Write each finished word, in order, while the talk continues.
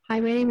Hi,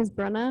 my name is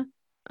Brenna.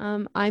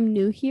 I'm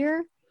new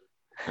here.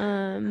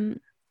 I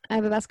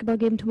have a basketball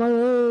game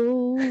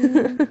tomorrow.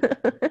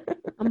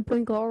 I'm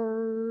point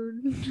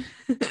guard.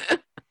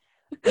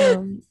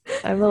 I'm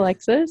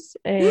Alexis,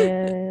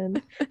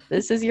 and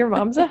this is Your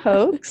Mom's a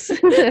Hoax,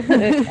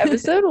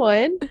 episode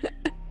 1.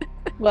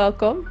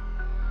 Welcome.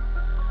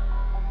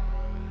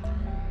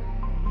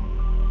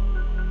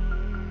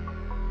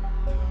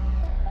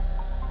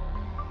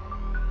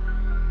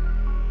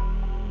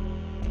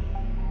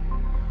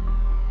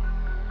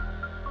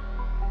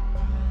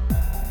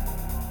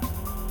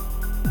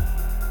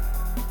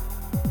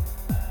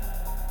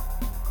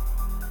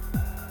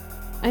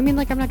 I mean,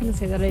 like, I'm not going to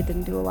say that I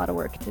didn't do a lot of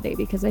work today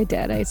because I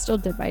did. I still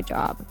did my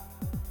job.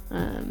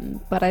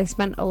 But I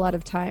spent a lot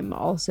of time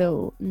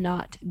also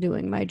not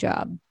doing my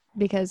job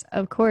because,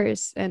 of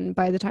course, and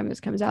by the time this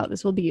comes out,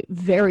 this will be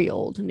very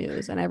old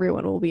news and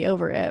everyone will be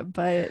over it.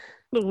 But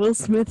Will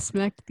Smith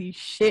smacked the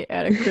shit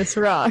out of Chris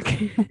Rock.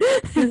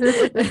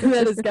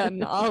 That has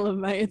gotten all of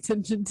my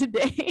attention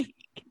today.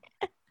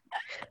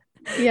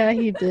 Yeah,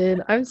 he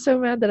did. I'm so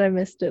mad that I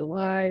missed it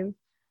live.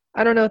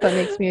 I don't know if that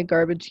makes me a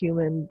garbage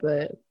human,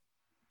 but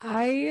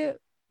I've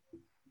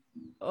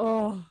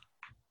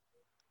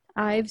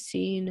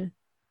seen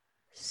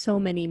so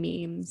many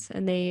memes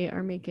and they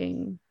are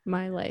making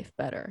my life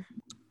better.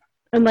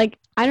 And like,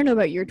 I don't know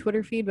about your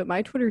Twitter feed, but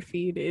my Twitter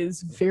feed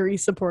is very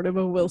supportive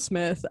of Will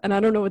Smith. And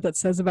I don't know what that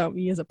says about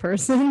me as a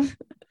person.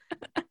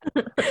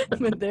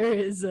 But there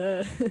is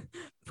a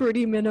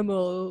pretty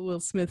minimal Will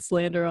Smith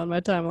slander on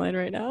my timeline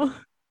right now.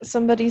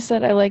 somebody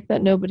said I like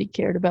that nobody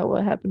cared about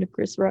what happened to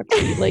Chris Rock.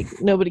 Like,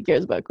 nobody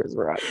cares about Chris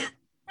Rock.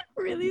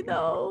 Really,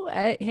 though?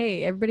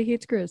 Hey, everybody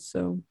hates Chris,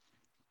 so.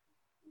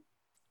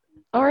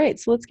 All right,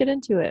 so let's get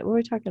into it. What are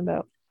we talking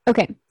about?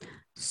 Okay,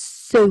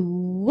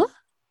 so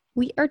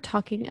we are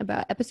talking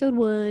about episode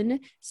 1,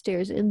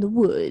 Stairs in the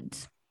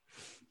Woods.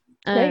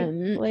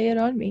 Lay it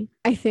on me.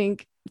 I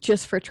think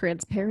just for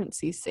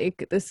transparency's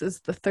sake, this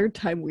is the third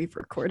time we've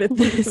recorded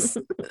this.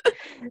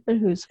 And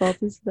whose fault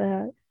is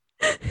that?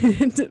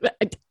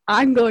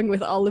 I'm going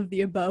with all of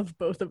the above,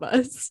 both of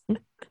us.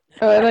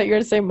 Oh, I thought you were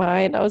going to say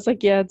mine. I was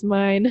like, yeah, it's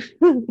mine.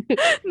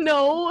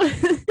 No.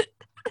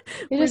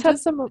 We just had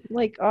some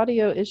like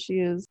audio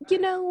issues. You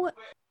know,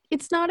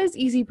 it's not as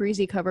easy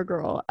breezy cover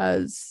girl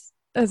as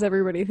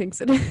everybody thinks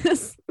it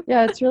is.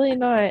 Yeah, it's really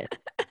not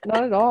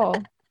at all.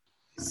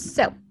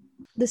 So,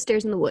 the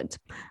Stairs in the Woods.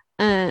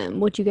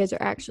 What you guys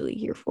are actually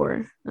here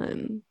for.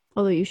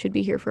 Although you should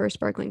be here for our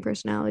sparkling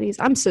personalities.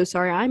 I'm so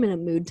sorry. I'm in a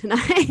mood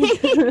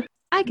tonight.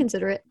 I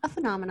consider it a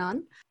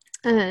phenomenon.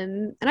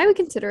 And I would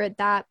consider it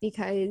that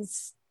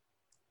because,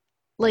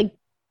 like,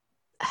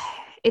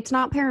 it's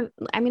not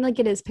I mean, like,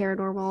 it is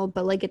paranormal,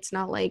 but, like, it's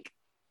not, like,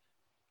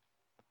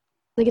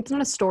 it's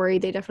not a story.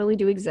 They definitely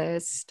do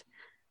exist.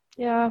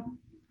 Yeah.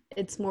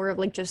 It's more of,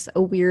 like, just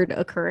a weird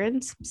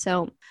occurrence.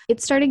 So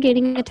it started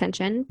gaining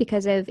attention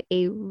because of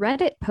a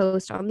Reddit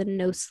post on the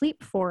No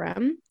Sleep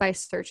forum by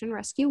Search and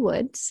Rescue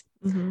Woods.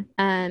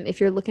 Mm-hmm. If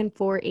you're looking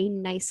for a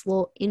nice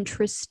little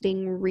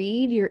interesting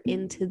read, you're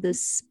into the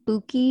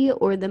spooky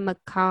or the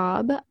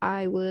macabre,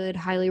 I would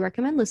highly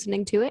recommend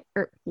listening to it.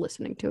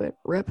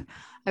 Rip.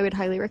 I would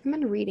highly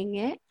recommend reading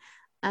it.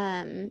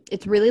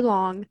 It's really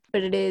long,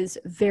 but it is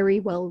very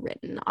well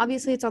written.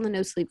 Obviously, it's on the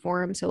No Sleep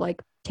forum, so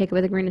like take it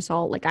with a grain of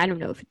salt. Like, I don't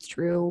know if it's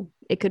true.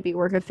 It could be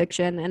work of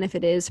fiction, and if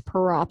it is,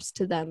 props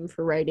to them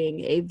for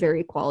writing a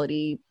very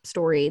quality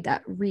story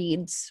that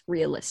reads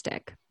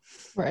realistic.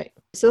 Right.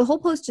 So the whole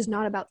post is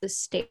not about the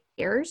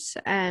stairs,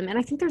 and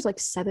I think there's like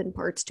 7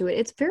 parts to it.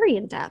 It's very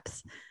in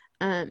depth,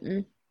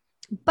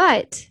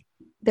 but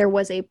there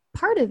was a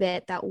part of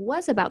it that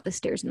was about the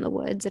stairs in the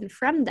woods, and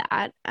from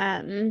that,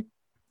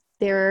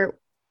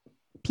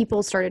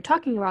 people started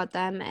talking about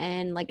them,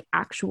 and like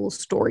actual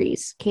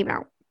stories came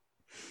out.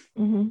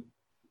 Mm-hmm.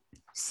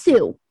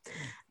 So,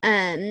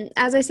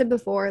 as I said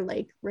before,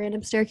 like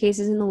random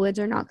staircases in the woods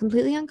are not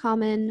completely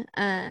uncommon.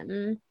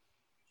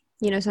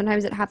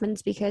 Sometimes it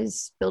happens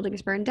because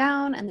buildings burn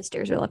down and the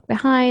stairs are left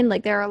behind.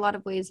 Like, there are a lot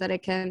of ways that they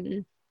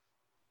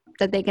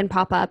can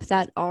pop up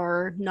that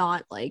are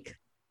not like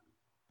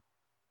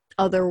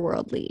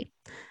otherworldly.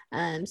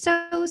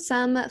 So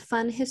some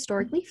fun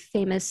historically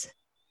famous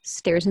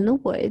stairs in the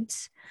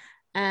woods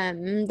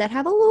that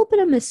have a little bit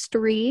of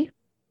mystery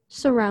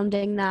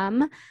surrounding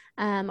them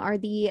are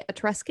the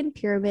Etruscan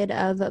pyramid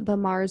of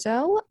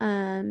Bamarzo.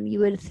 You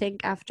would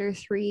think after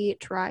 3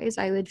 tries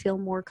I would feel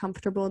more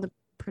comfortable in the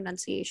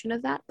pronunciation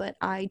of that, but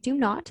I do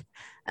not.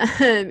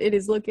 It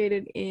is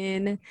located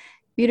in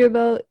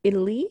Viterbo,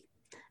 Italy.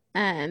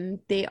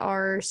 They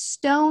are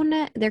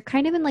stone. They're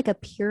kind of in like a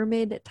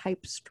pyramid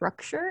type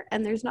structure,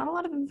 and there's not a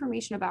lot of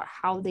information about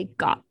how they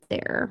got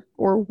there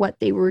or what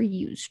they were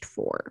used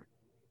for.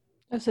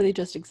 Oh, so they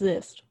just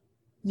exist.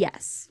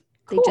 Yes,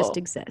 cool. They just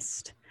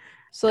exist.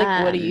 So,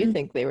 like, what do you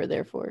think they were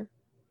there for?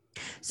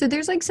 So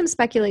there's like some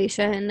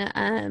speculation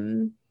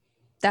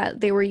that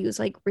they were used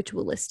like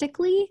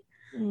ritualistically,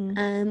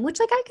 which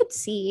like I could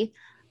see.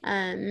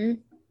 I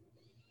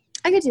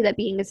could see that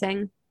being a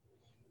thing.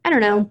 I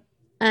don't know.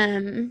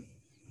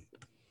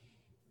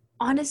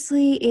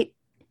 honestly,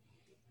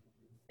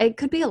 it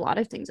could be a lot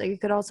of things. Like,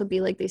 it could also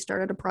be like they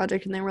started a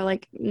project and they were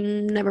like,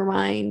 never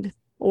mind.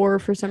 Or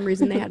for some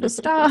reason they had to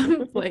stop.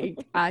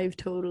 Like, I've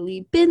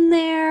totally been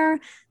there.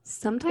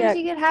 Sometimes Yeah.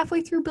 you get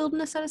halfway through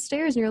building a set of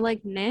stairs and you're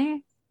like, nah,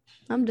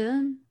 I'm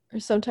done. Or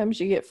sometimes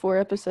you get 4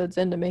 episodes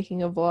into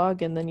making a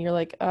vlog and then you're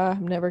like,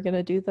 I'm never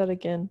gonna do that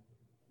again.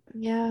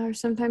 Yeah, or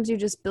sometimes you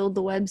just build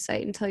the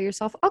website and tell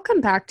yourself, I'll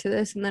come back to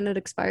this, and then it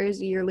expires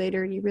a year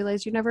later and you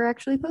realize you never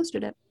actually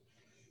posted it.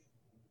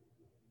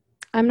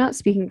 I'm not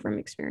speaking from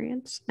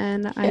experience,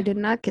 and I did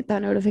not get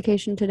that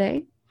notification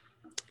today,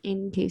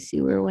 in case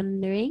you were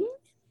wondering.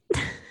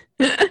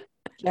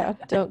 Yeah,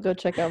 don't go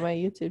check out my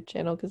YouTube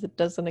channel because it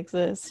doesn't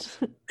exist.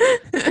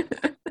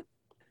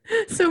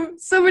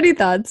 So many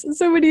thoughts,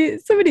 so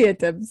many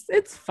attempts.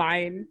 It's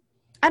fine.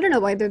 I don't know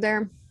why they're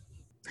there.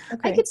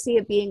 Okay. I could see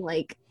it being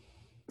like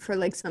for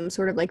like some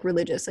sort of like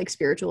religious, like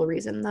spiritual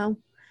reason though.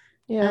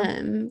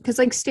 Yeah. Because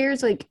like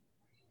stairs, like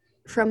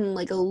from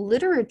like a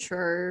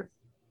literature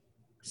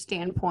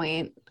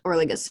standpoint or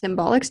like a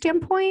symbolic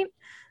standpoint,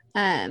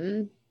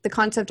 the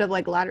concept of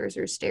like ladders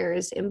or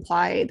stairs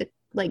imply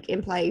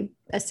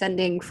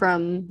ascending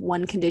from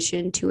one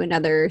condition to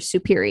another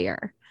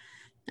superior.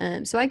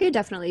 So I could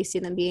definitely see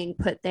them being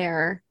put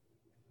there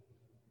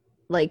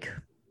like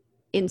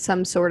in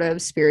some sort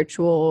of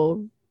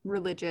spiritual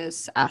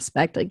religious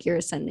aspect, like you're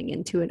ascending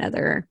into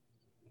another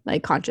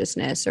like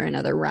consciousness or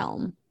another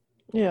realm.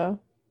 Yeah.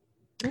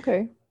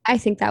 Okay. I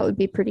think that would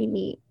be pretty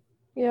neat.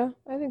 Yeah,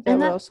 I think that And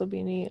would that also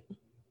be neat.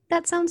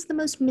 that sounds the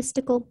most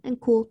mystical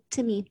and cool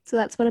to me. So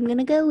that's what I'm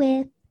gonna go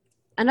with.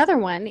 Another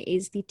one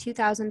is the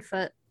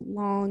 2,000-foot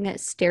long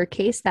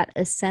staircase that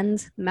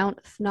ascends Mount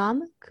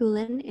Phnom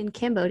Kulen in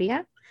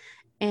Cambodia.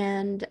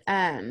 And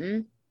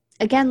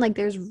again, like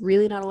there's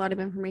really not a lot of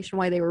information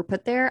why they were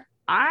put there.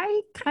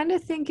 I kind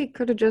of think it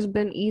could have just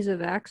been ease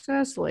of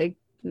access. Like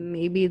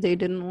maybe they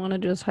didn't want to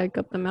just hike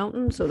up the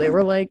mountain, so they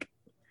were like,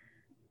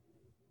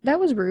 that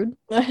was rude.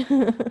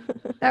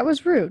 That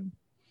was rude,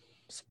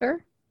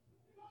 sir.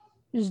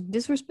 Just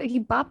disrespect. He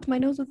bopped my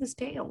nose with his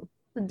tail.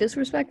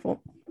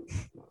 Disrespectful.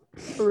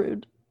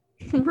 Rude.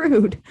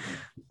 Rude.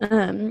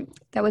 That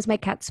was my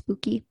cat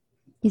Spooky.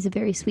 He's a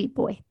very sweet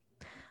boy.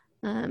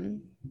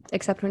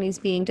 Except when he's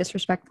being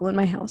disrespectful in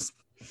my house.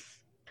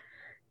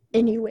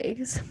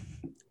 Anyways,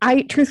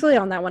 I truthfully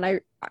on that one,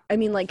 I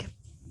mean, like,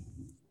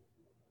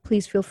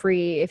 please feel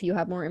free if you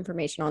have more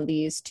information on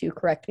these to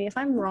correct me if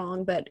I'm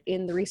wrong. But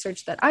in the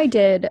research that I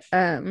did,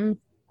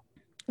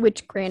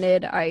 which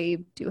granted, I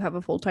do have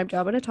a full-time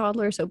job and a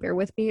toddler, so bear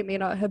with me. It may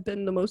not have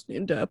been the most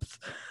in-depth.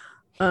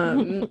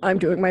 I'm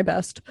doing my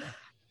best.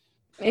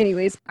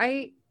 Anyways,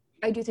 I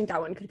do think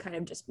that one could kind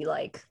of just be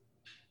like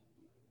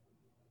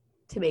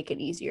to make it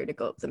easier to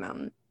go up the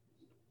mountain.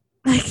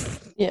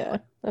 Yeah,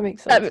 that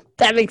makes sense.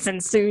 That makes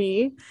sense to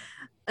me.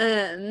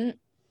 And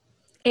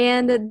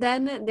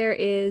then there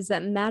is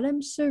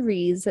Madame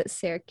Cherie's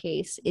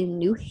staircase in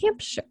New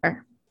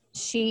Hampshire.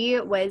 She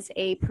was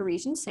a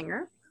Parisian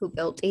singer who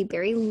built a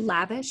very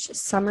lavish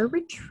summer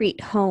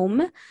retreat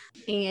home.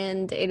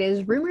 And it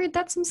is rumored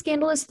that some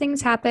scandalous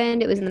things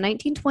happened. It was in the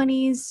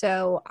 1920s,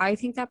 so I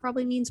think that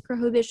probably means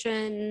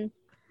prohibition.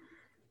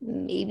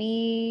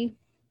 Maybe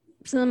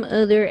some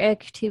other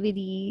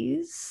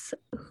activities.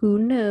 Who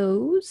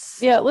knows?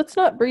 Yeah, let's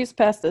not breeze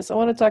past this. I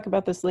want to talk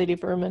about this lady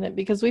for a minute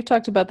because we've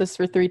talked about this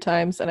for 3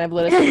 times and I've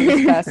let us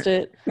breeze past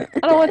it.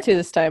 I don't want to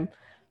this time.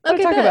 I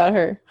want to talk about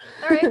her.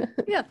 All right.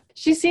 Yeah.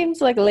 She seems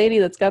like a lady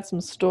that's got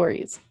some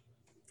stories.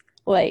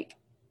 Like,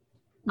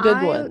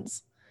 good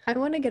ones. I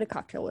want to get a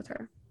cocktail with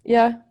her.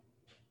 Yeah.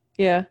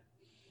 Yeah.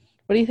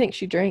 What do you think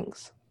she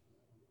drinks?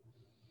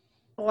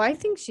 Well, I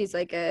think she's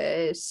like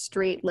a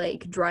straight,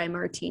 like, dry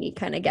martini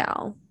kind of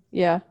gal.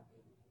 Yeah.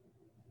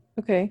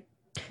 Okay.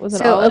 Was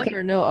it olive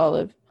or no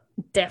olive?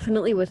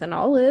 Definitely with an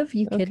olive.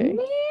 You kidding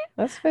me?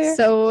 That's fair.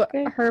 So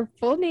her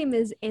full name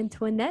is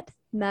Antoinette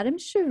Madame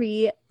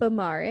Cherie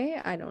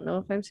Bamare. I don't know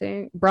if I'm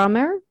saying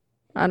Bramer.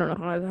 I don't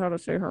know how to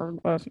say her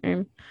last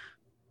name.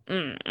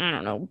 I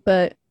don't know,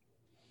 but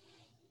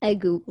I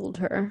Googled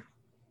her.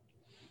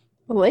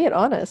 Well, lay it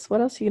on us.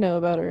 What else do you know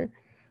about her?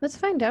 Let's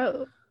find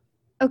out.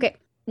 Okay.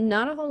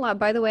 Not a whole lot.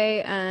 By the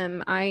way,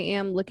 I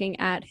am looking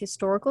at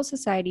Historical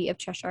Society of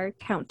Cheshire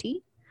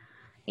County,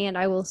 and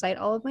I will cite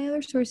all of my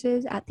other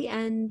sources at the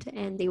end,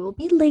 and they will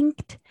be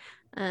linked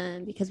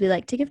because we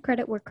like to give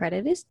credit where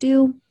credit is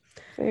due.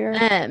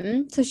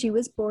 Fair. So she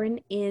was born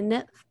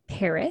in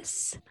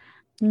Paris.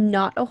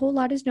 Not a whole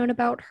lot is known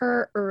about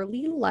her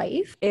early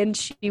life, and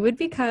she would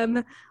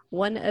become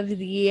one of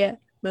the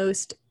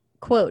most,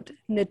 quote,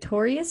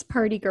 notorious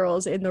party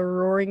girls in the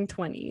Roaring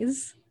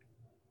 20s.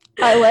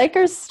 I like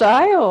her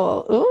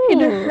style. Ooh. In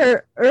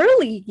her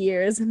early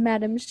years,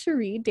 Madame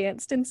Cherie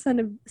danced in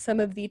some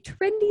of the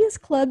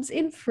trendiest clubs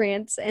in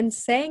France and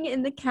sang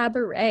in the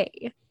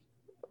cabaret.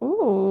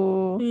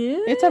 Ooh. Yeah.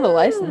 You have to have a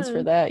license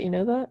for that. You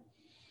know that?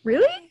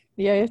 Really?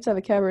 Yeah, you have to have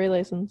a cabaret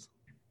license.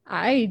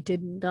 I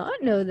did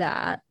not know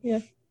that. Yeah.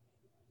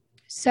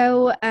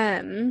 So,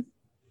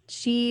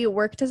 she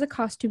worked as a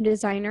costume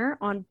designer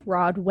on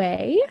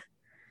Broadway.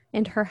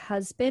 and her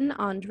husband,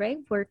 Andre,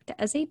 worked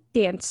as a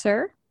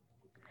dancer.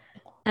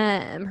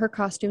 Her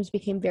costumes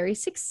became very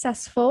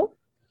successful.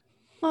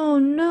 Oh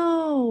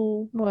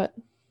no. What?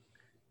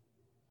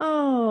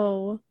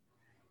 Oh.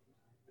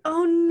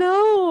 Oh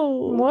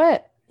no.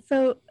 What?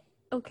 So,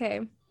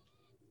 okay.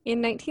 In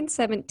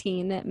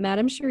 1917,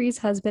 Madame Cherie's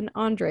husband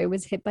Andre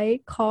was hit by a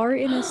car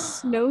in a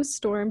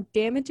snowstorm,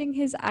 damaging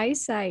his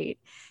eyesight.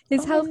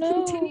 His health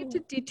continued to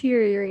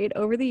deteriorate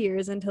over the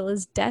years until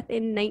his death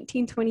in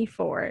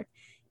 1924.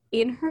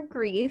 In her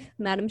grief,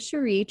 Madame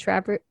Cherie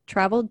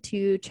traveled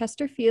to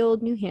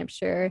Chesterfield, New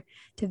Hampshire,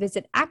 to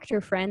visit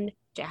actor friend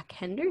Jack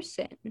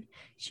Henderson.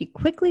 She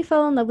quickly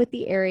fell in love with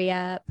the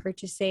area,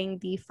 purchasing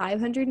the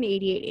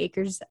 588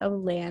 acres of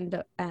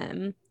land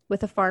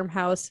with a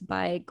farmhouse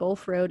by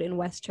Gulf Road in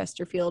West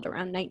Chesterfield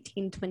around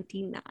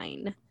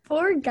 1929.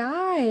 Poor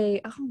guy.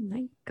 Oh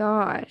my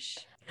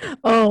gosh.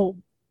 Oh,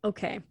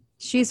 okay.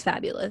 She's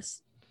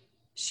fabulous.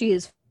 She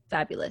is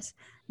fabulous.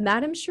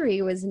 Madame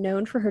Cherie was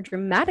known for her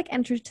dramatic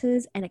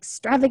entrances and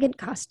extravagant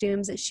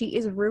costumes. She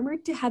is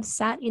rumored to have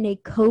sat in a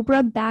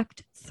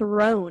cobra-backed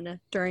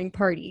throne during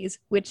parties,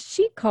 which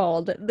she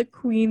called the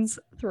Queen's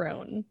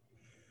Throne.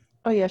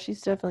 Oh yeah,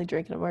 she's definitely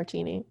drinking a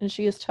martini, and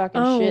she is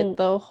talking shit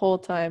the whole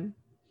time.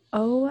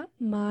 Oh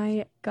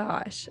my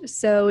gosh.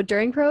 So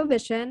during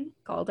Prohibition,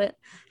 called it,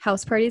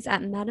 house parties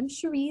at Madame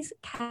Cherie's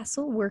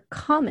castle were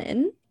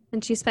common,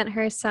 and she spent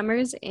her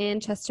summers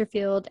in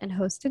Chesterfield and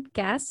hosted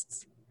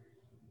guests.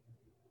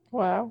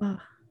 Wow.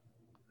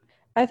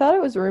 I thought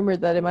it was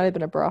rumored that it might have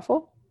been a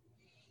brothel.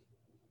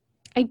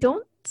 I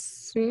don't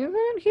see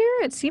that here.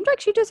 It seemed like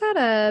she just had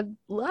a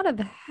lot of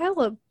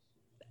hella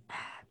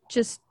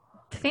just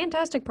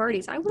fantastic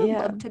parties. I would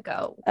love to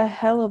go. A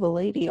hell of a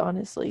lady,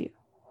 honestly.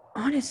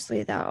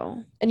 Honestly,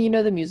 though. And you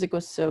know the music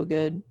was so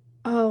good.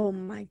 Oh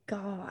my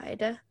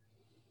god.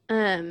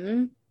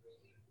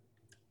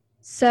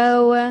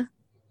 So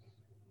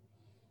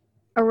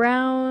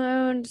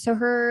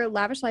her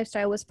lavish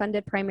lifestyle was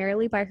funded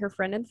primarily by her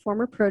friend and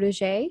former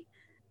protege,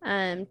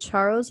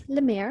 Charles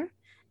Lemaire.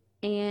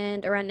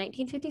 And around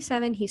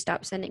 1957, he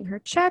stopped sending her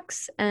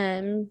checks.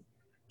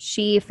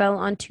 She fell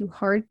onto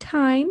hard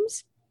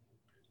times,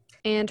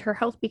 and her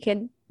health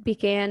began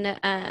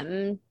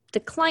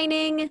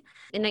declining.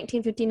 In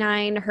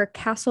 1959, her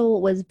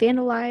castle was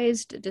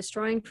vandalized,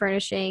 destroying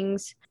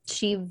furnishings.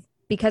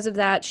 Because of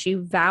that, she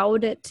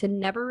vowed to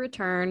never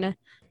return.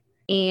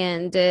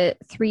 And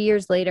 3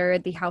 years later,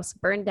 the house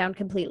burned down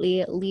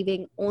completely,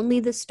 leaving only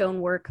the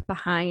stonework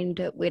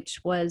behind,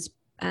 which was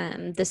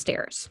the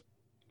stairs.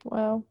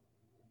 Wow.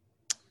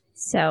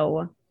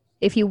 So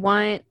if you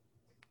want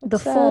the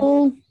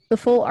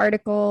full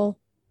article,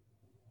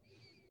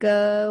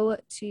 go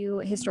to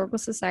Historical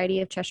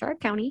Society of Cheshire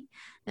County.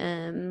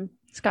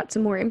 It's got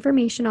some more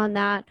information on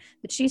that,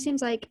 but she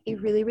seems like a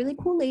really, really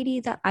cool lady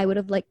that I would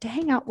have liked to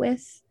hang out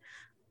with,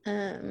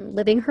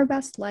 living her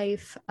best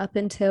life up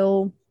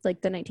until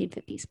like the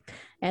 1950s.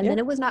 And then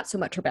it was not so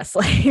much her best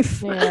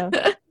life. Yeah.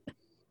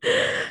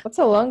 That's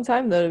a long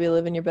time, though, to be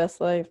living your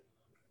best life.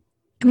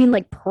 I mean,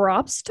 like,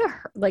 props to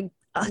her. Like,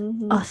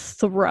 a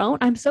throne.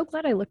 I'm so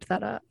glad I looked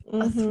that up.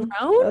 A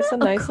throne? That's a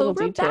nice little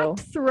detail.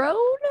 Throne?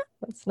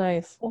 That's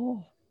nice.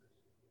 Oh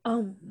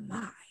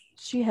my.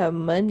 She had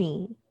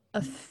money.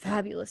 A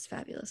fabulous,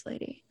 fabulous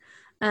lady.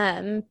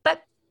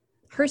 But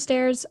her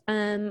stairs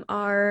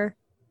are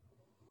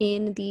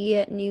in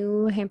the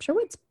New Hampshire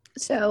woods.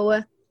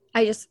 So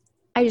I just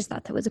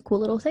thought that was a cool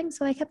little thing,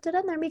 so I kept it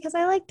in there because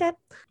I liked it.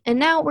 And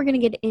now we're going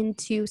to get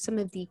into some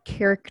of the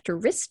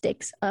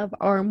characteristics of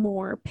our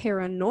more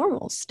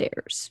paranormal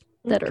stairs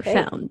that are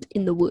found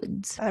in the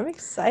woods. I'm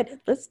excited.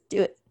 Let's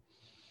do it.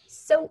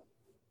 So,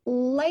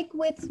 like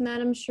with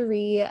Madame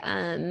Cherie,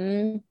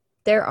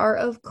 there are,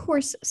 of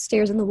course,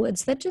 stairs in the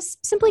woods that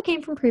just simply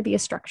came from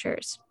previous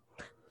structures.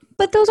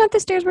 But those aren't the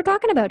stairs we're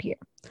talking about here.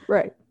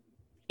 Right.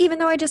 Even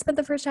though I just spent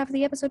the first half of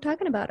the episode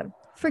talking about them.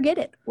 Forget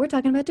it. We're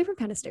talking about different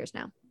kind of stairs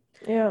now.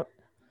 Yeah.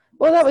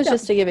 Well, that was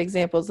just to give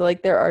examples.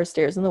 Like, there are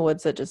stairs in the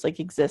woods that just, like,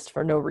 exist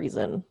for no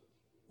reason.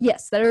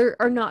 Yes, that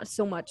are not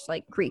so much,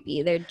 like,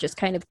 creepy. They're just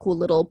kind of cool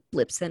little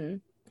blips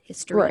in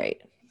history.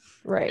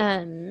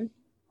 Right.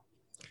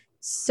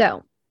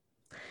 So.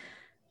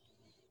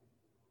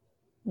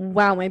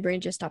 Wow, my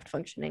brain just stopped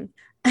functioning.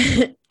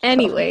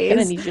 Anyways. I'm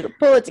gonna need you to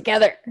pull it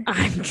together.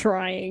 I'm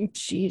trying.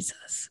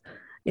 Jesus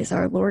is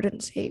our Lord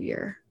and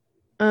Savior.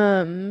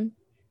 I'm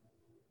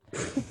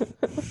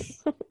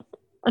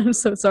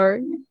so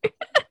sorry.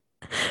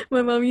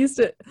 My mom used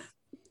to,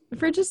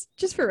 for just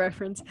for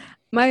reference,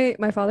 my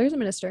father's a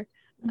minister.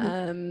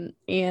 And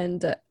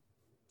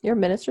you're a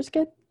minister's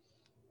kid?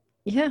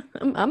 Yeah,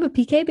 I'm a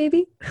PK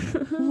baby.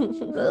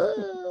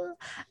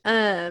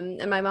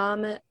 And my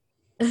mom,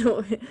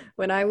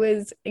 when I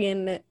was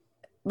in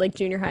like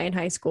junior high and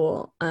high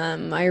school,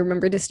 I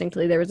remember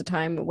distinctly there was a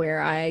time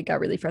where I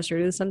got really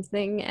frustrated with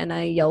something and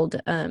I yelled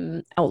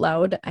out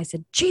loud. I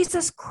said,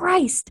 "Jesus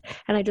Christ!"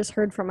 And I just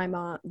heard from my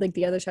mom, like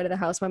the other side of the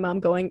house, my mom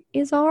going,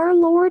 "Is our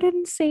Lord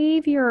and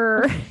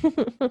Savior."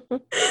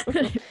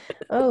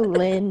 Oh,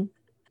 Lynn.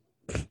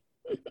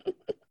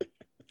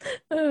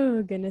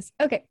 Oh goodness.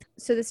 Okay.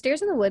 So the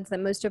stairs in the woods that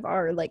most of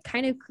our like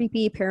kind of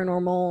creepy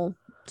paranormal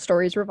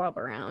stories revolve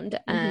around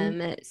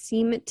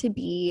seem to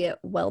be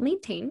well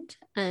maintained.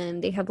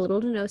 They have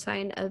little to no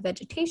sign of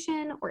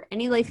vegetation or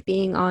any life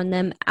being on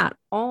them at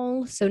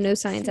all. So no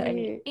signs that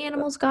any See,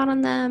 animals got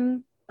on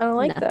them. I don't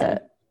like Nothing.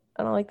 that.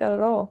 I don't like that at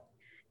all.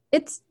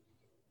 It's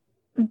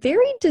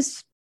very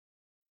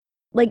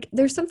like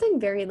there's something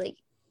very like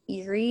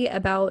eerie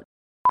about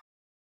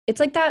it's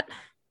like that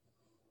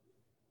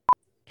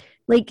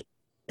like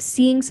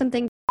seeing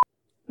something.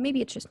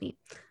 Maybe it's just me.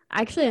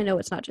 Actually, I know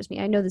it's not just me.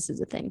 I know this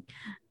is a thing.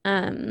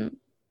 Um,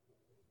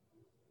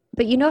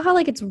 but you know how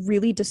like it's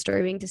really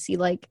disturbing to see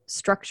like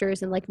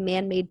structures and like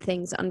man-made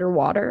things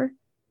underwater?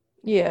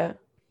 Yeah.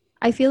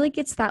 I feel like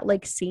it's that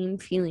like same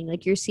feeling.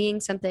 Like you're seeing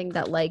something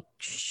that like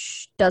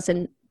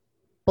doesn't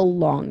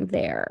belong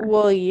there.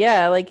 Well,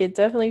 yeah, like it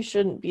definitely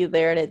shouldn't be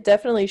there, and it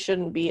definitely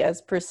shouldn't be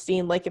as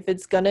pristine. Like if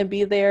it's gonna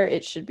be there,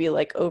 it should be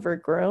like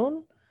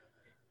overgrown.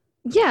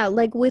 Yeah,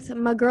 like with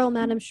my girl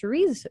Madame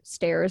Cherie's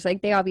stairs,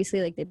 like they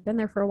obviously like they've been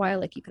there for a while.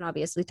 Like you can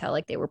obviously tell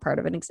like they were part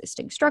of an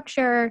existing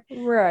structure.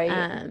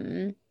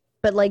 Right.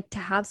 But like to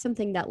have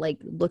something that like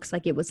looks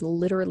like it was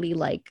literally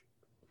like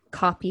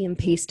copy and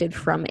pasted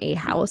from a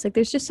house, like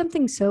there's just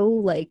something so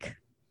like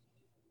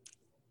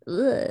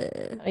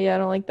ugh. Yeah, I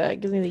don't like that. It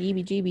gives me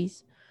the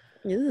EBGBs.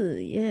 Ooh,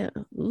 yeah.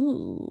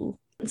 Ooh.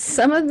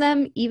 Some of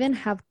them even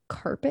have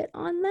carpet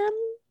on them,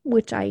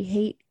 which I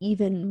hate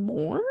even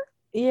more.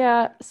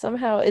 Yeah,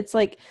 somehow it's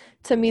like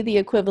to me the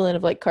equivalent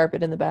of like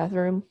carpet in the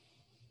bathroom.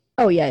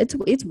 Oh yeah, it's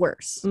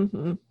worse.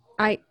 Mm-hmm.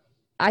 I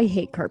I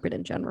hate carpet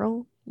in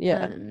general.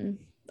 Yeah.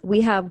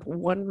 We have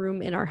one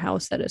room in our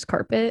house that is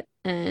carpet,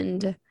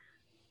 and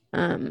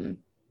um,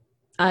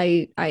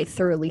 I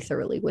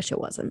thoroughly wish it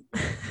wasn't.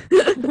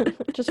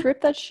 Just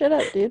rip that shit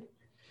up, dude.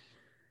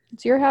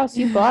 It's your house.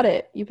 You bought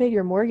it. You paid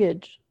your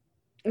mortgage.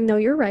 No,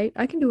 you're right.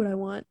 I can do what I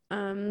want.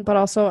 But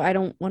also I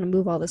don't want to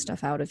move all this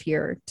stuff out of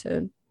here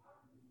to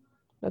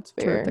That's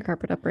rip fair. the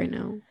carpet up right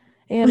now.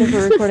 And if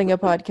we're recording a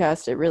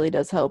podcast, it really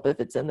does help if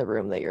it's in the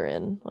room that you're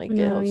in. Like it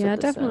No, helps yeah,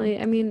 with the definitely.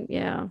 sound. I mean,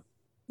 yeah.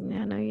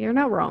 Yeah, no, you're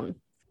not wrong.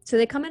 So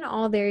they come in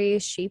all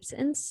various shapes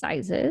and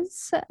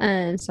sizes,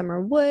 and some are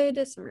wood,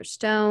 some are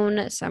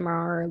stone, some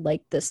are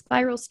like the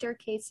spiral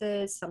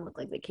staircases, some look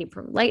like they came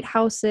from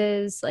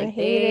lighthouses. I Like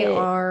hate they it.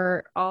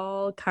 are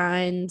all I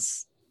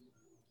kinds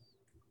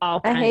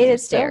hate of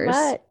it so stairs.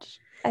 much.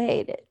 I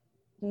hate it.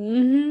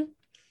 hmm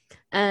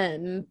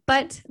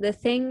But the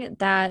thing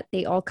that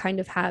they all kind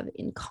of have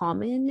in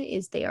common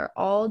is they are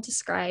all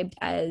described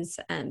as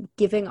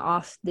giving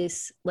off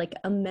this like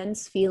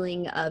immense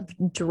feeling of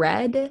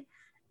dread,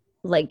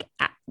 like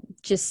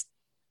just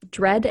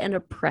dread and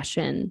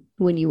oppression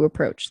when you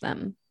approach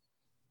them,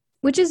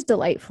 which is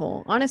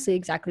delightful. Honestly,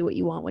 exactly what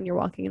you want when you're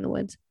walking in the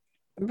woods.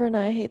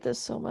 Brenna, I hate this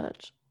so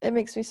much. It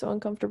makes me so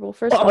uncomfortable.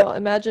 First of all,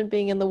 imagine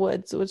being in the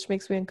woods, which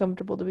makes me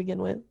uncomfortable to begin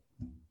with.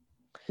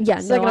 Yeah,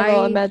 no, Second of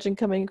all, imagine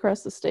coming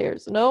across the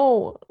stairs.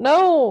 No,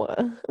 no.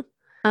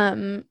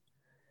 um,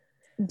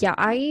 yeah,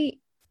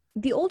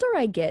 the older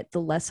I get, the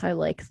less I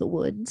like the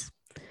woods.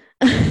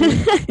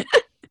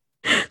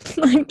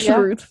 Like Yeah.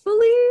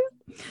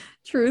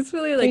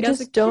 truthfully, They like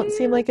as a just don't kid,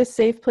 seem like a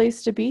safe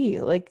place to be,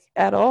 like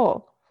at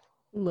all.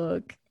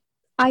 look,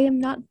 I am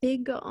not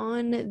big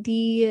on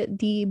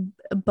the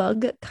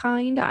bug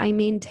kind. I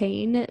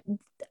maintain,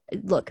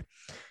 look,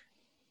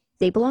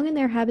 they belong in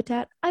their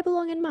habitat. I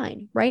belong in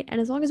mine, right?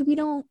 And as long as we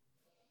don't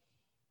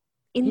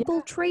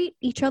infiltrate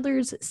each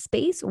other's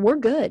space, we're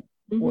good.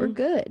 We're Mm-hmm.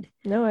 good.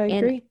 No, I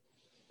And agree.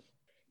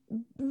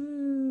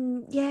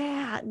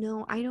 yeah,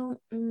 no, I don't.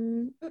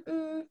 And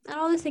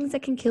all the things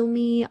that can kill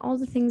me, all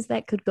the things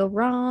that could go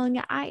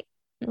wrong.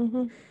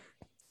 Mm-hmm.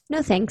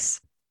 No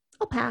thanks.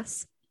 I'll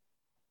pass.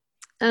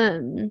 Yeah,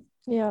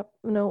 no,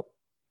 no,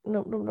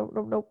 no, no,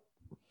 no, no.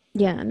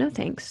 Yeah, no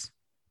thanks.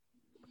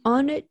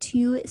 On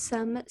to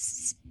some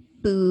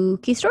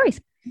spooky stories.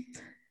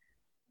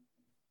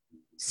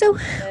 So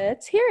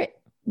Let's hear it.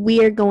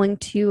 we are going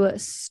to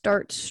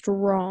start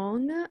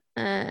strong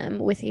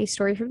with a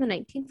story from the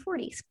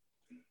 1940s.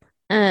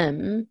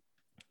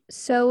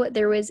 So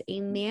there was a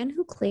man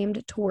who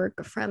claimed to work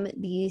with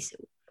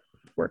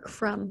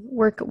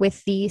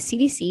the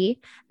CDC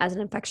as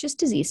an infectious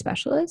disease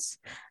specialist.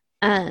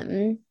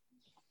 And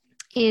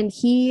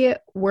he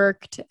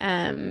worked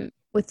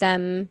with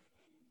them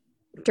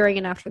during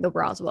and after the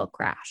Roswell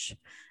crash.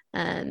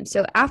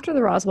 So after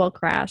the Roswell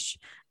crash,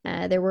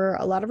 there were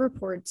a lot of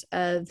reports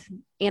of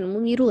animal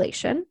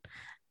mutilation,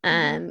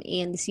 and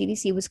the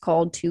CDC was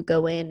called to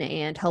go in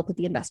and help with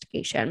the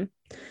investigation.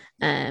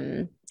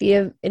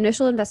 The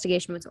initial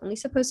investigation was only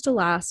supposed to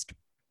last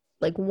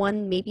like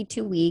 1, maybe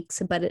 2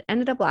 weeks, but it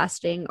ended up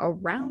lasting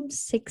around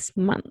 6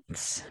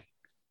 months.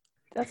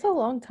 That's a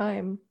long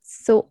time.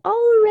 So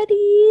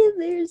already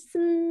there's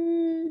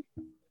some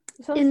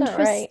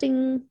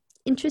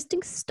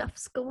interesting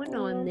stuff's going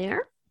on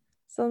there.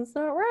 Sounds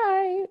not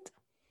right.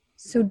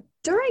 So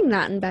during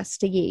that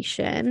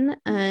investigation,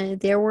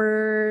 there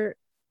were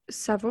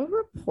several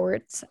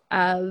reports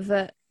of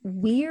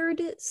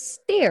weird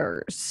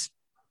stairs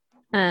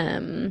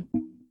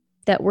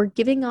that were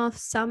giving off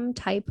some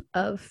type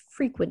of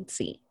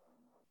frequency.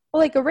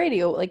 Well, like a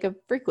radio, like a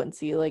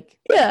frequency, like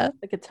Yeah.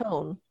 a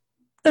tone.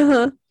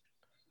 Uh-huh.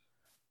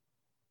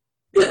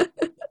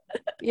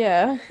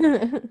 Yeah.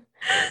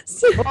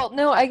 So, Well,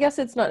 no, I guess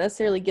it's not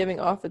necessarily giving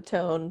off a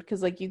tone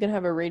because like you can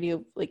have a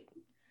radio like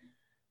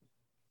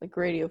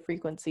radio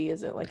frequency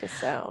isn't like a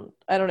sound.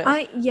 I don't know.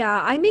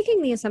 I'm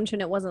making the assumption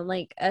it wasn't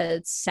like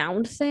a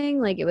sound thing,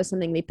 like it was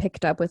something they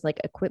picked up with like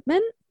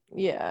equipment.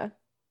 Yeah.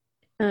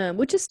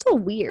 Which is still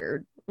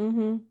weird.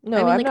 Mm-hmm. No, I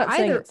mean, I'm like, not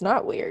saying it's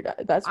not weird.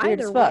 That's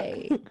weird as fuck.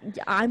 Way,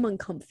 yeah, I'm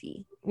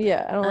uncomfy.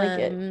 Yeah, I don't like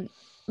it.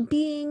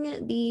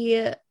 Being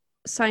the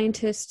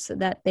scientists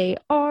that they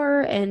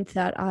are and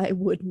that I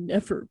would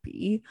never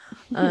be,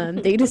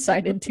 they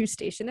decided to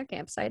station their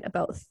campsite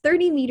about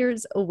 30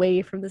 meters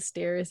away from the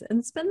stairs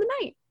and spend the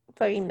night.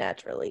 Fucking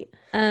naturally.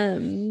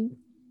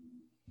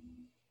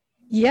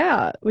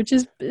 Yeah, which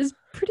is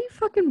pretty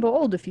fucking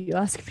bold if you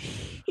ask me.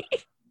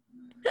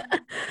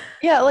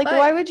 Yeah, like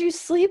why would you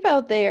sleep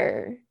out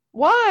there?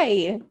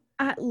 Why?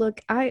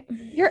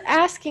 You're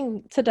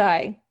asking to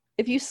die.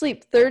 If you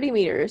sleep 30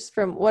 meters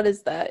from, what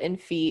is that in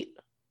feet?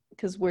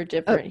 Because we're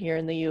different here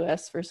in the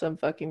US for some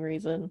fucking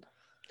reason.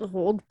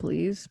 Hold,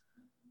 please.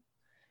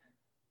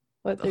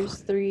 What, there's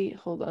 3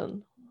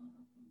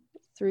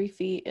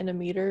 feet in a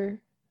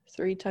meter.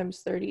 3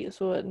 times 30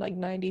 is what, like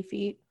 90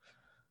 feet?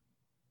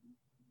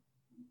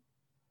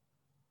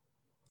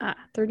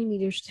 30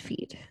 meters to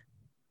feet.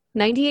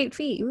 98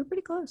 feet. You were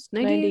pretty close.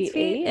 98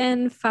 feet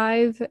and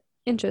 5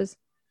 inches.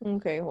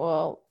 Okay,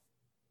 well,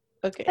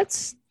 okay.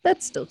 That's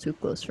still too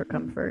close for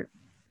comfort.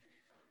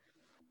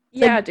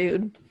 Yeah, like,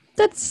 dude.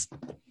 That's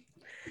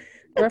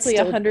roughly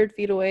 100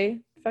 feet away.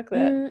 Fuck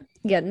that.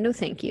 Yeah, no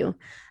thank you.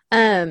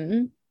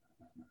 But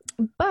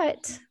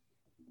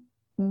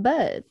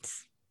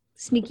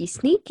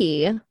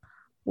sneaky,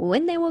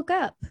 when they woke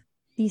up,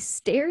 the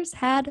stairs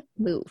had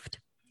moved.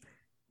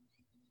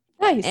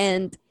 Nice.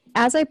 And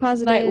as I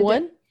posited,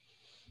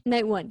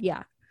 Night one,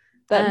 yeah.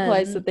 That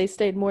implies that they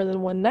stayed more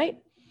than one night?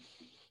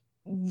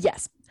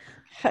 Yes.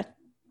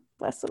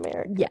 Bless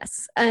America.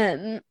 Yes.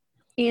 And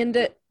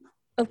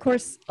of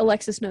course,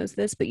 Alexis knows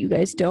this, but you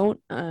guys don't.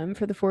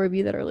 For the 4 of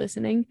you that are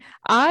listening,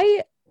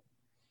 I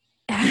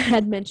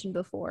had mentioned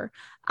before,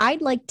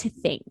 I'd like to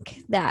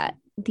think that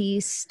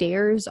these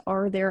stairs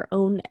are their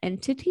own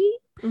entity.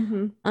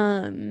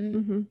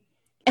 Mm-hmm.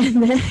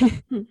 And then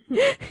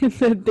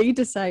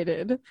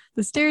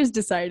the stairs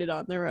decided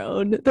on their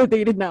own that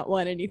they did not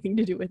want anything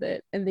to do with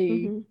it, and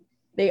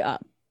they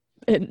up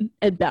and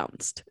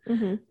bounced.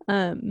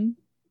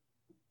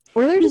 Or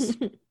they're just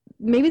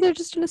maybe they're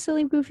just in a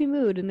silly goofy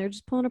mood and they're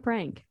just pulling a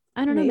prank.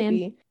 I don't know,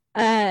 man.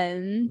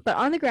 But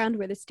on the ground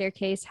where the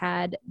staircase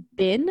had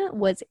been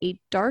was a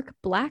dark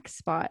black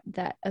spot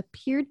that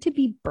appeared to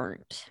be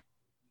burnt.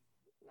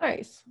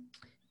 Nice.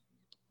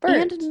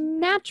 Burnt. And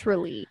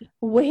naturally.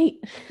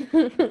 Wait.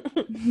 I've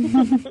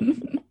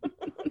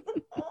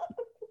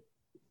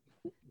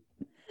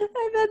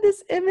had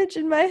this image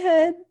in my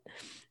head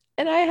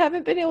and I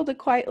haven't been able to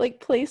quite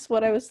place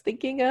what I was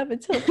thinking of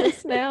until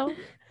just now.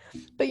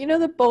 But you know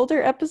the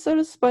Boulder episode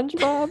of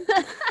SpongeBob?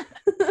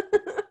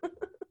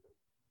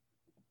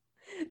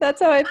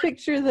 That's how I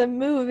picture them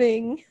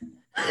moving.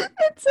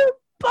 It's a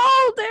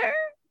boulder.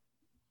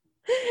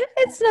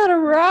 It's not a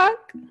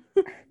rock.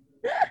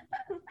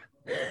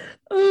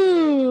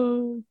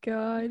 Oh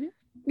God.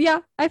 Yeah,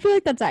 I feel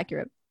like that's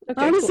accurate.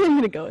 Okay, honestly, cool. I'm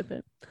gonna go with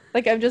it.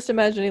 Like I'm just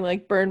imagining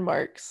like burn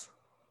marks,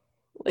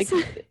 like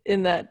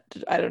in that,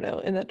 I don't know,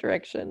 in that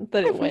direction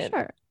that it went.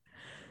 Sure.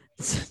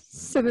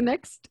 So in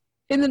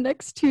the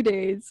next 2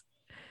 days,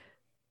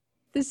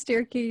 the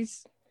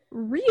staircase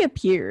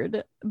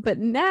reappeared, but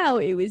now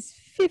it was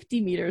 50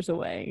 meters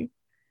away.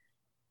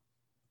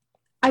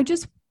 I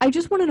just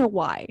want to know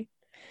why.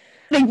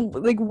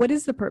 Like what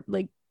is the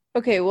purpose?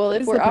 Okay, well,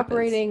 if we're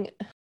operating,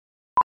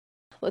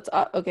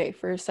 okay,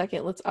 for a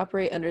second, let's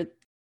operate under.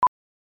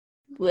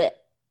 Let's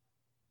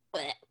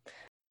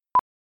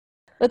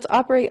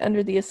operate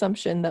under the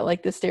assumption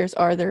that the stairs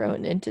are their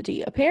own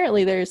entity.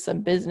 Apparently, there's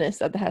some business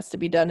that has to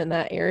be done in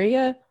that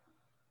area.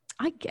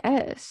 I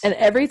guess. And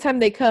every time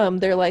they come,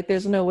 they're like,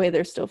 there's no way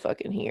they're still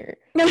fucking here.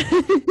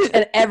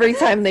 And every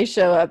time they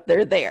show up,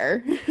 they're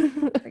there.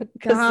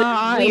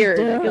 Because it's weird.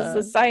 Because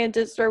the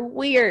scientists are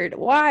weird.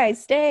 Why?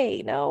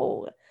 Stay.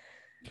 No.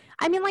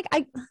 I mean,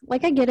 I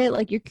get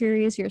it. You're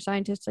curious, you're a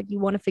scientist, you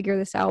want to figure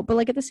this out.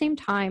 But, at the same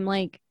time,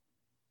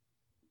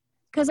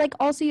 because,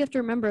 also you have to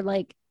remember,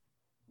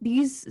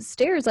 these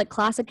stairs,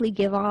 classically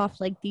give off,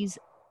 these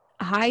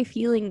high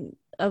feeling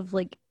of,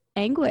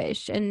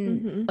 anguish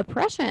and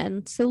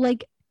oppression. So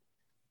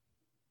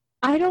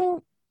I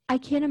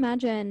can't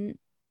imagine,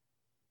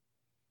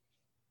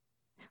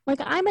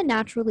 I'm a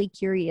naturally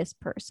curious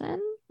person,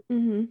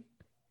 and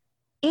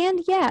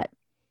yet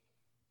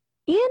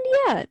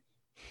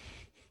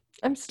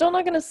I'm still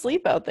not gonna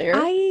sleep out there.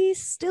 I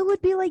still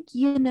would be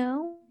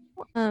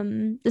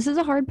this is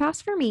a hard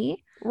pass for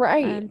me,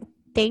 right?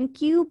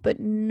 Thank you, but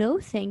no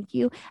thank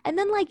you. And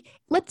then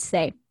let's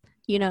say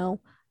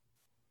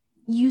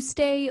you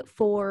stay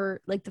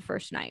for like the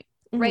first night,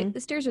 right? The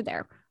stairs are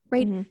there,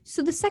 right?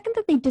 So the second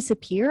that they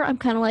disappear, I'm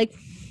kind of like,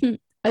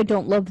 I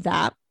don't love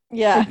that.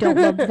 Yeah. I don't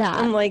love that.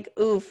 I'm like,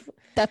 oof.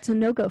 That's a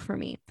no-go for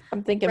me.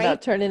 I'm thinking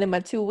about turning in my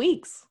 2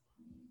 weeks.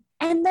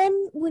 And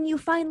then when you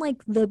find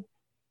like the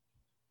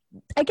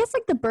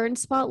burn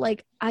spot,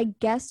 like I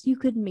guess you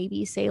could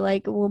maybe say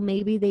like, well,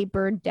 maybe they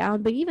burned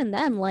down, but even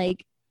then,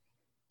 like,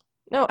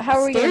 no, how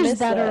are we gonna miss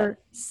that?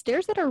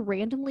 Stairs that are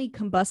randomly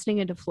combusting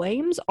into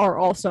flames are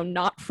also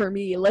not for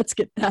me. Let's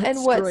get that and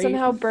straight. What,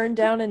 somehow burned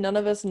down and none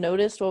of us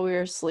noticed while we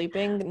were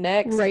sleeping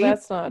next? Right?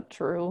 That's not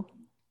true.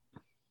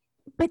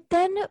 But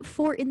then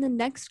in the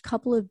next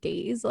couple of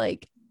days,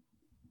 like,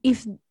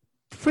 if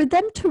for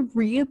them to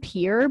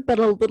reappear but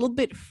a little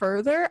bit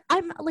further,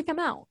 I'm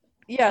out.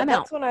 Yeah,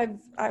 that's when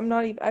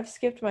I've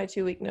skipped my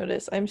 2 week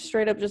notice. I'm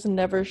straight up just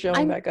never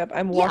showing back up.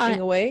 I'm walking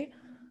away.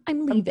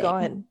 I'm leaving. I'm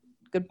gone.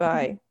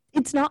 Goodbye.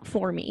 It's not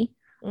for me.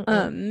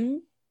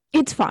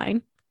 It's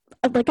fine.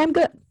 Like, I'm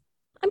good.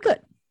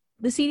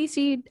 The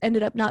CDC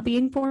ended up not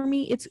being for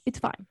me. It's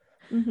fine.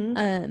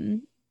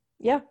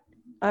 Yeah,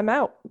 I'm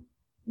out.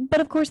 But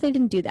of course they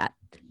didn't do that.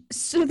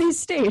 So they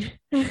stayed.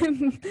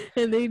 And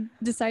they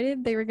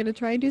decided they were going to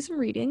try and do some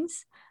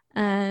readings.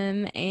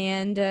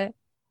 And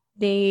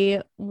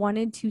they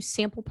wanted to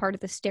sample part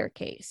of the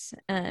staircase.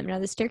 Now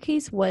the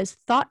staircase was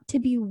thought to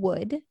be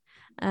wood.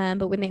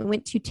 But when they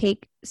went to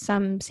take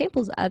some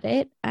samples of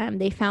it,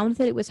 they found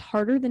that it was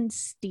harder than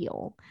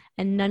steel,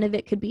 and none of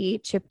it could be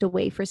chipped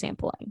away for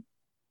sampling.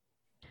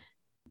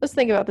 Let's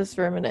think about this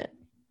for a minute.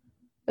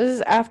 This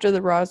is after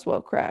the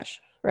Roswell crash,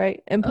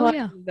 right?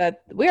 Implying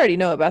that we already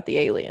know about the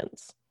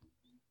aliens.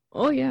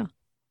 Oh, yeah.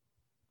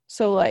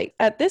 So, like,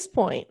 at this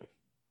point,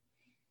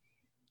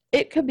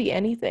 it could be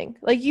anything.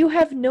 Like, you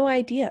have no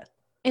idea.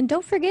 And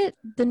don't forget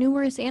the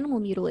numerous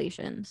animal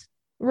mutilations.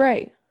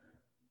 Right.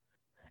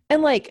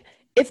 And, like,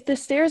 if the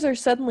stairs are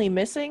suddenly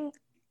missing,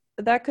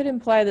 that could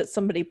imply that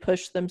somebody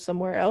pushed them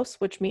somewhere else,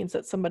 which means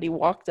that somebody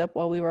walked up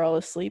while we were all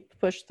asleep,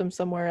 pushed them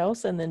somewhere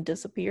else, and then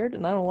disappeared.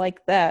 And I don't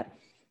like that.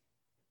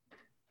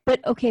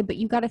 But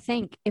you got to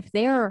think, if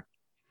that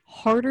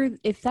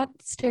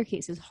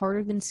staircase is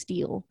harder than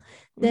steel,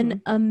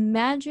 then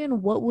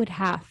imagine what would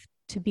have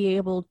to be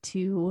able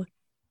to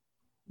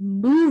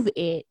move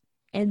it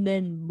and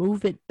then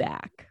move it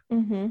back.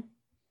 And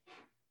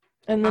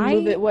then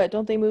move it, what?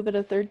 Don't they move it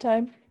a third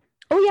time?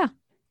 Oh, yeah.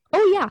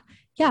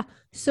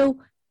 So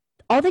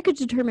all they could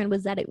determine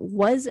was that it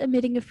was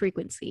emitting a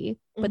frequency,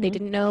 but they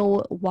didn't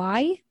know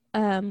why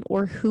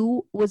or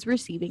who was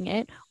receiving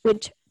it,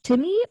 which to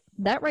me,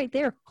 that right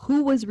there,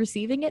 who was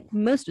receiving it,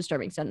 most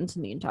disturbing sentence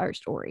in the entire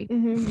story.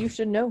 You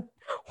should know.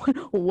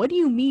 What do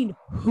you mean,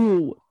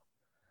 who?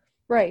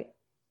 Right.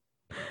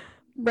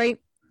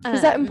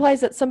 Because that implies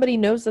that somebody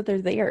knows that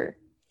they're there.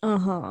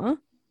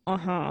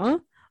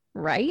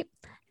 Right.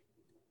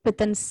 But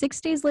then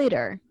 6 days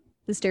later,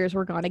 the stairs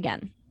were gone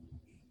again.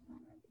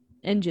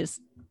 And just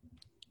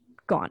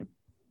gone.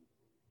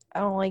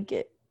 I don't like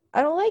it.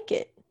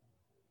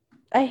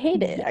 I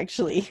hate it,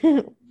 actually.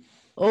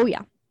 Oh,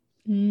 yeah.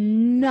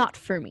 Not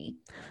for me.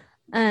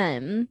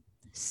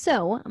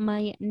 So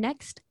my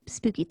next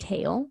spooky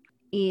tale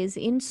is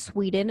in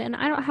Sweden, and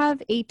I don't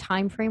have a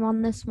time frame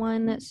on this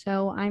one,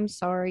 so I'm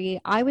sorry.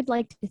 I would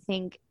like to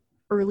think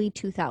early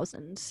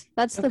 2000s.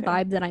 That's the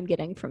vibe that I'm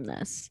getting from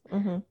this.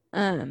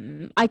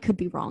 I could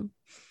be wrong.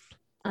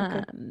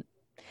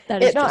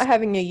 It not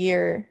having a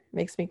year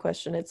makes me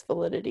question its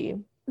validity.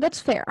 That's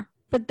fair.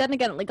 But then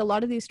again, like a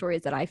lot of these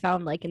stories that I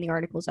found, like in the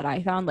articles that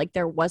I found, like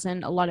there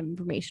wasn't a lot of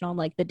information on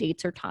like the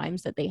dates or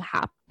times that they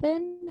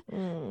happened.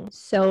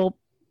 So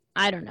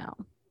I don't know.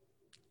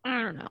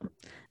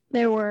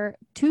 There were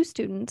two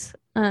students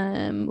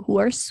who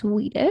are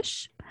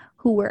Swedish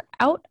who were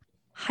out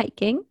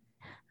hiking,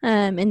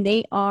 and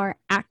they are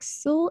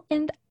Axel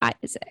and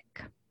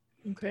Isaac.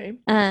 Okay.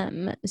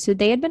 So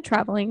they had been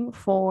traveling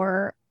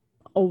for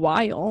a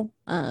while,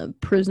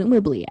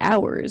 presumably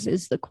hours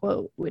is the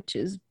quote, which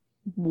is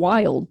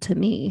wild to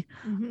me.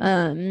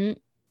 And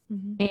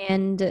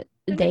is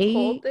they it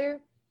cold there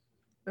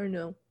or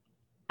no?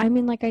 I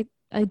mean, like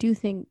I do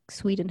think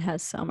Sweden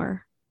has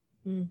summer.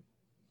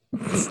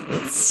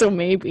 So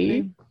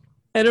maybe.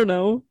 I don't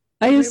know.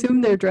 I assume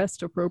they're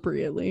dressed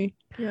appropriately.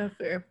 Yeah,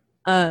 fair.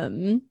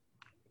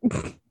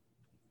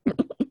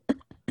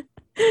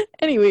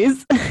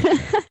 Anyways,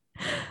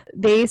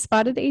 they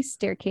spotted a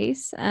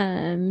staircase,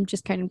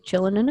 just kind of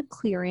chilling in a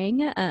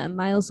clearing,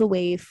 miles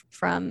away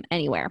from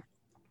anywhere.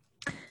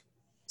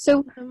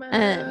 So,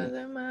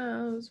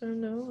 miles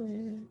from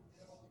nowhere.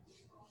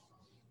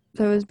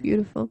 That was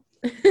beautiful.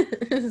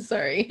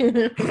 Sorry.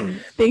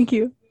 Thank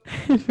you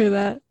for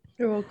that.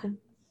 You're welcome.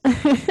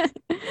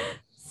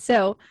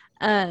 So,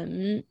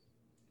 they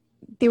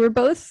were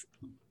both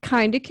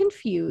kind of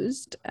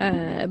confused,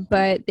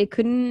 but they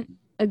couldn't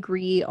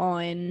agree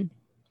on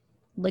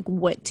like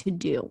what to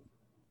do.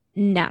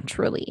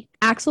 Naturally,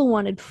 Axel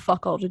wanted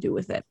fuck all to do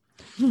with it.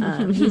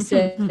 He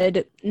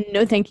said,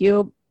 "No, thank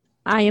you.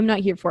 I am not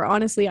here for it."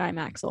 Honestly, I'm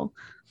Axel.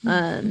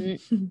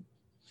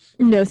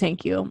 No,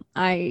 thank you.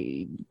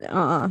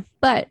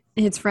 But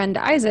his friend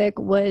Isaac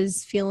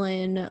was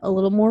feeling a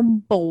little more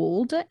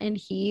bold and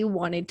he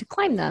wanted to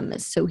climb them,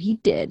 so he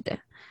did.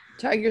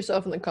 Tag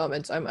yourself in the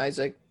comments. I'm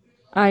Isaac.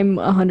 I'm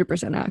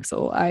 100%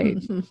 Axel. I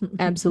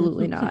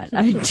absolutely not.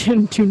 I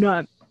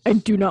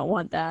do not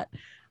want that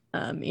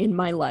in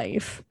my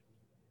life.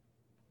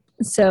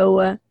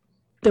 So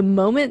the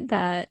moment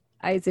that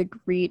Isaac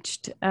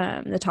reached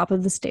the top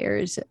of the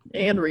stairs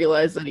and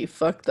realized that he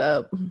fucked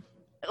up.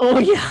 Oh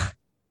yeah.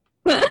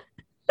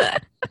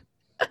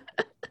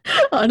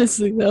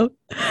 Honestly though,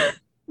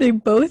 they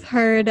both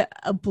heard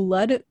a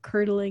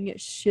blood-curdling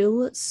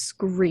shrill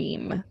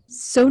scream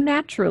so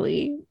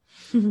naturally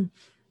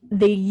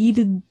they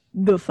yeeted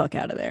the fuck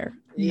out of there.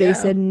 Yeah. They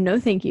said no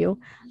thank you,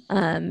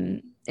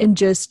 and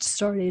just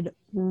started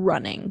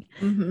running,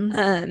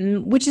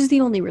 which is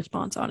the only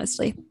response,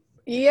 honestly.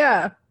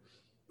 Yeah.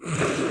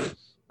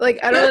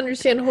 Like, I don't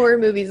understand horror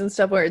movies and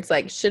stuff where it's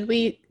like, should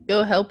we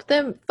go help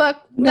them?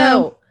 Fuck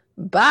no.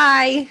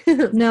 Bye.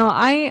 No,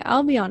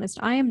 I'll be honest,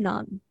 I am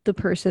not the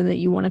person that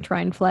you want to try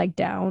and flag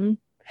down.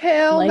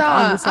 Hell no.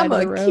 I'm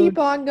gonna keep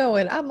on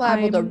going. I'm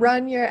liable to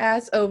run your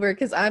ass over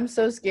because I'm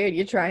so scared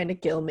you're trying to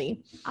kill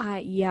me.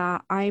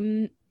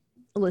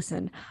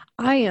 Listen,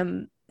 I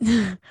am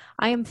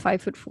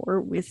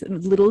 5'4" with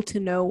little to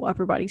no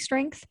upper body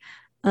strength.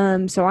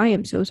 So I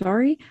am so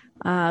sorry.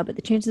 But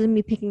the chances of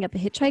me picking up a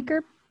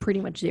hitchhiker, pretty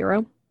much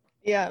zero.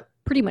 Yeah.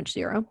 Pretty much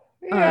zero.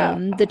 Yeah.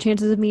 The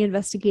chances of me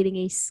investigating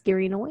a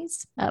scary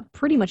noise,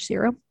 pretty much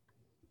zero.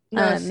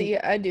 No, see,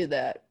 I do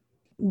that.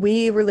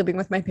 We were living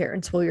with my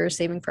parents while we were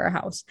saving for a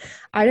house.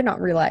 I did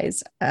not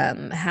realize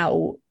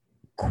how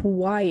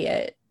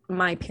quiet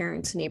my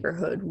parents'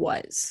 neighborhood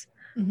was.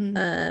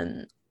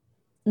 Nor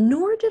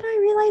did I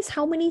realize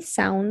how many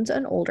sounds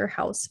an older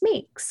house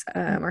makes.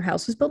 Our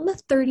house was built in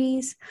the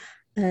 30s.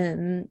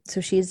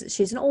 So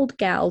she's an old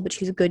gal, but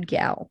she's a good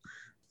gal.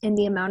 And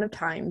the amount of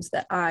times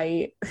that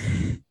I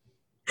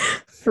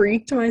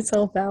freaked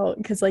myself out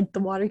because like the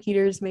water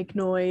heaters make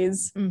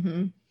noise.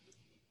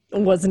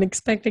 Wasn't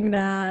expecting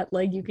that.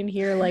 Like you can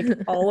hear like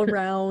all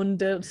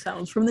around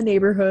sounds from the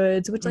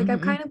neighborhoods, which like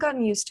I've kind of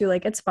gotten used to.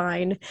 Like it's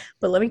fine.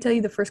 But let me tell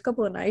you, the first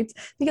couple of nights,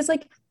 because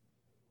like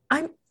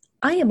I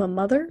am a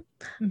mother,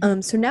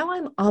 so now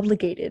I'm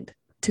obligated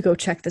to go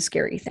check the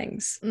scary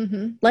things.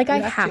 Like I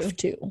have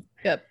to.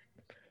 Yep.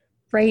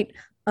 Right.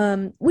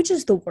 Which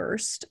is the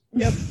worst.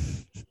 Yep.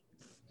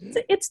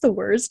 It's the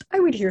worst. I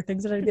would hear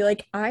things and I'd be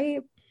like, I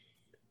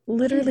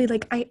literally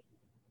like I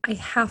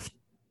have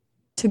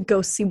to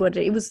go see what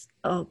it was.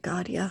 Oh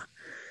God, yeah.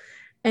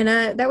 And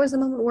that was the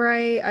moment where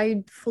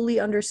I fully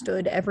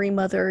understood every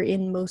mother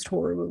in most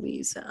horror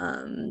movies.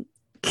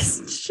 'Cause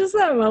it's just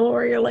that moment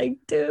where you're like,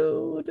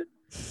 dude,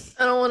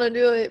 I don't want to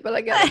do it, but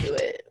I gotta do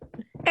it.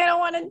 I don't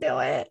want to do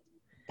it.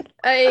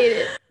 I hate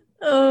it.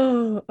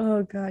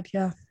 Oh God,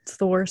 yeah. It's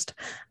the worst.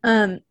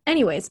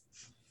 Anyways,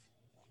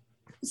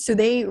 so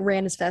they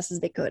ran as fast as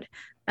they could.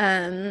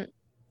 And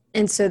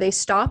so they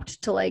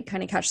stopped to like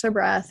kind of catch their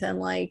breath and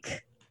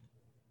like,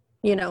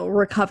 you know,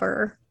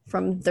 recover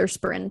from their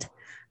sprint.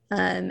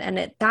 And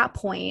at that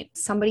point,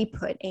 somebody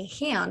put a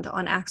hand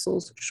on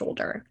Axel's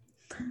shoulder.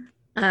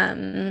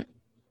 I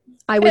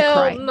would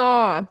cry.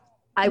 No.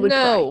 I would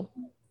cry.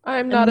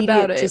 I'm not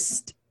about it.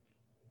 Just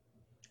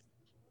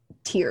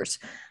tears.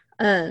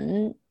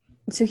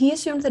 So he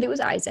assumed that it was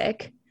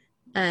Isaac.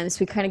 So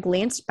he kind of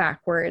glanced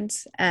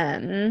backwards.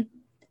 And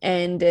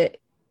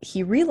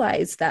he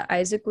realized that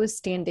Isaac was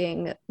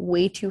standing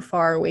way too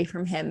far away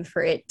from him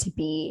for it to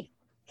be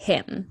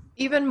him.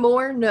 Even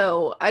more,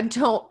 no. I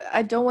don't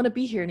want to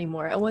be here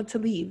anymore. I want to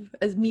leave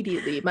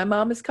immediately. My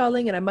mom is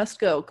calling and I must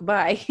go.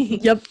 Goodbye.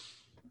 Yep.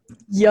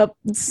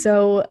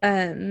 So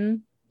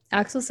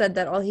Axel said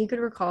that all he could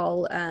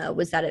recall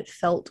was that it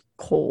felt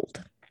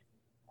cold.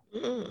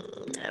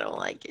 I don't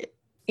like it.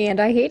 And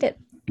I hate it.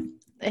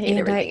 I hate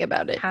everything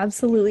about it.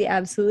 Absolutely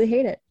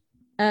hate it.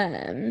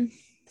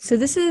 So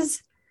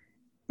this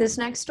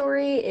next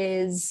story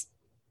is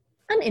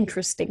an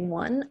interesting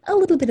one, a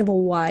little bit of a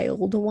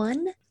wild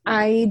one.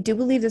 I do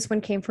believe this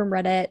one came from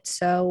Reddit,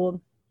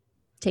 so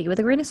take it with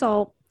a grain of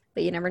salt,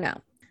 but you never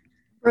know.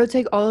 Bro,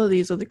 take all of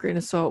these with a grain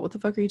of salt. What the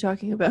fuck are you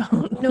talking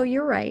about? No,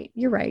 you're right.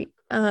 Take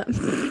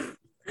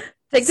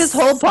this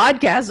whole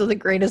podcast with a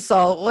grain of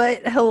salt.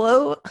 What?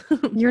 Hello?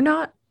 You're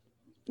not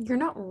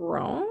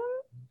wrong.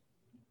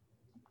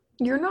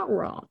 You're not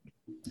wrong.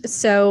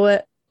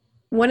 So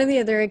one of the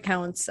other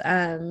accounts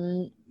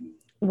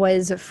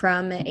was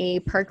from a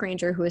park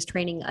ranger who was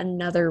training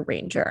another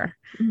ranger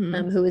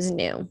who was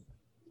new.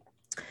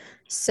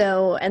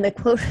 So, and the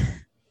quote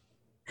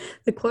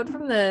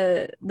from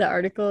the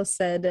article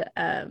said,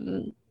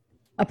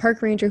 a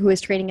park ranger who is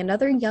training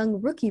another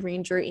young rookie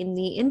ranger in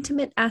the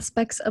intimate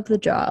aspects of the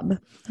job.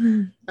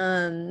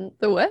 The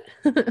what?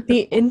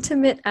 The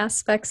intimate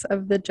aspects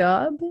of the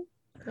job.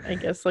 I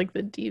guess like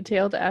the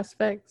detailed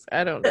aspects.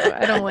 I don't know.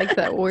 I don't like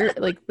that word,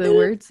 like the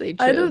words they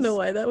chose. I don't know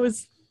why that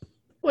was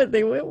what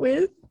they went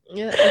with.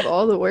 Yeah, of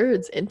all the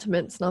words,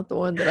 intimate's not the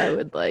one that I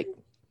would like.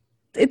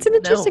 It's an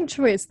interesting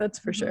choice, that's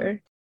for sure.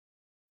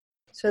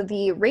 So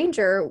the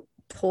ranger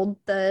told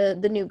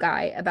the new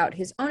guy about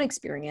his own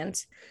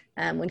experience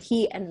when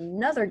he and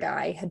another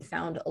guy had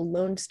found a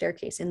lone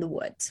staircase in the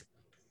woods.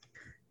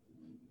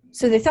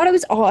 So they thought it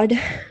was odd,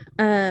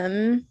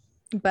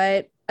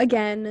 but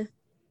again,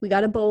 we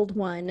got a bold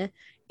one,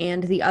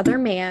 and the other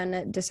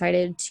man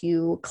decided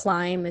to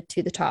climb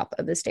to the top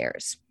of the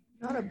stairs.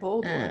 Not a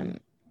bold one.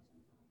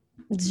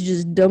 It's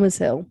just dumb as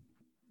hell.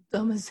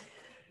 Dumb as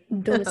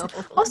hell.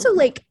 Also,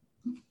 like,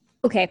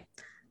 okay,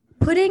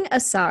 putting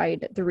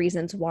aside the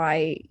reasons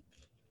why,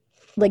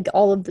 like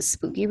all of the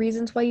spooky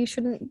reasons why you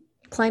shouldn't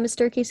climb a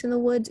staircase in the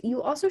woods,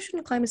 you also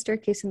shouldn't climb a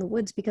staircase in the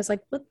woods because,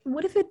 like,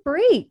 what if it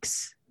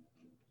breaks?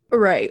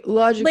 Right.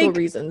 Logical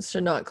reasons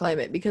to not climb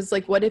it because,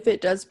 like, what if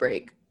it does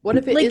break? What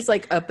if it is,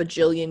 like, a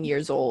bajillion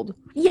years old?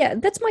 Yeah,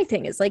 that's my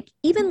thing is, like,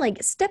 even,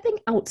 like, stepping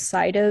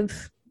outside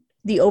of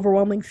the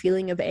overwhelming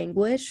feeling of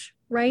anguish,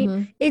 right?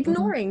 Mm-hmm.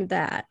 Ignoring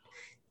that.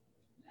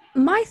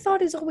 My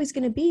thought is always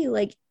going to be,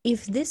 like,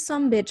 if this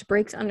sumbitch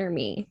breaks under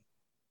me,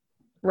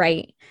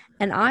 right,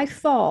 and I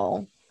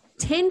fall,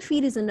 10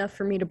 feet is enough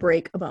for me to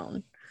break a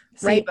bone,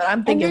 right? But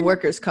I'm thinking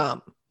workers'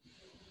 comp.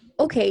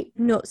 Okay,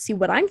 no, see,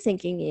 what I'm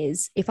thinking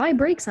is if I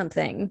break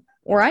something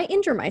or I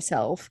injure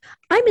myself,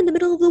 I'm in the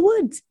middle of the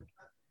woods.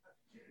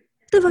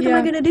 What the fuck am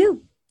I going to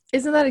do?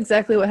 Isn't that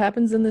exactly what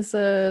happens in this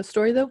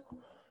story, though?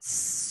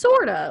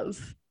 Sort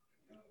of.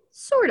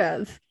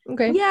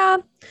 Okay. Yeah.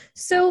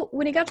 So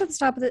when he got to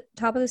the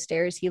top of the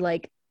stairs, he,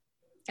 like,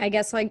 I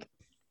guess, like,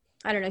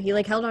 I don't know, he,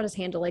 like, held out his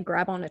hand to, like,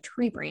 grab on a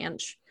tree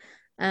branch.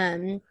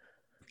 And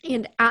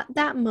at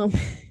that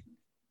moment...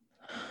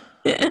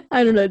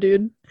 I don't know,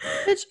 dude.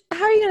 Bitch,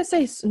 how are you gonna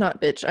say not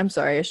bitch? I'm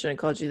sorry, I shouldn't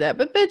have called you that.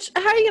 But bitch,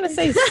 how are you gonna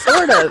say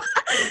sort of?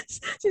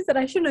 She said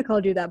I shouldn't have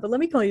called you that, but let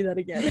me call you that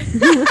again.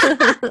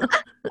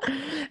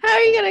 How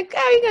are you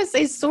gonna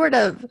say sort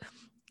of?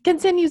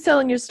 Continue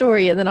telling your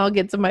story, and then I'll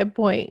get to my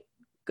point.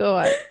 Go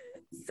on.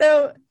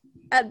 So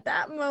at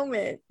that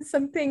moment,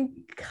 something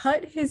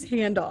cut his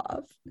hand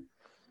off.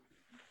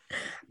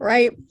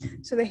 Right?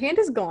 So the hand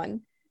is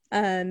gone.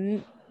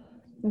 They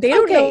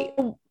don't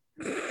know.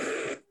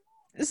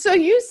 So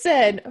you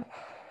said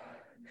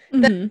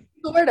that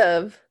sort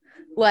of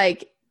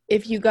like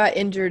if you got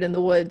injured in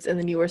the woods and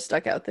then you were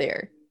stuck out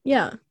there.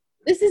 Yeah.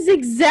 This is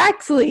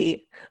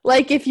exactly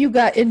like if you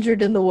got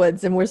injured in the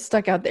woods and were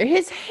stuck out there.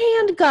 His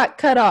hand got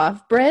cut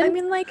off, Brent. I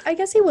mean, like, I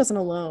guess he wasn't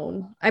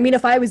alone. I mean,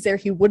 if I was there,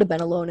 he would have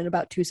been alone in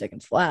about 2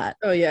 seconds flat.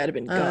 Oh, yeah, it'd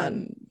have been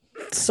gone.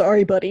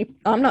 Sorry, buddy.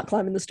 I'm not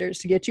climbing the stairs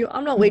to get you.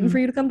 I'm not waiting for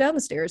you to come down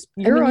the stairs.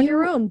 You're on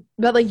your own.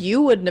 But, like,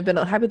 you wouldn't have been,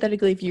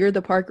 hypothetically, if you're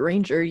the park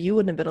ranger, you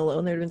wouldn't have been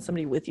alone. There would have been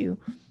somebody with you.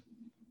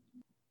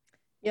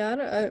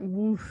 Yeah,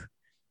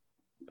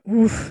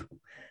 oof.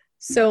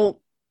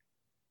 So,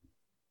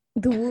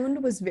 the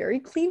wound was very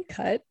clean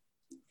cut,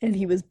 and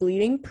he was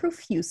bleeding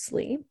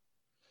profusely.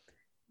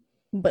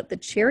 But the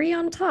cherry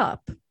on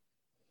top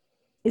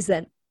is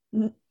that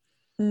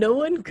no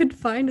one could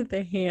find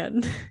the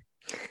hand.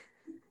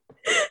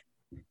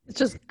 It's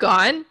just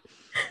gone.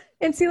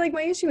 And see, like,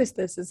 my issue with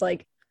this is,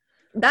 like,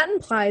 that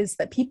implies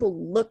that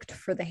people looked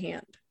for the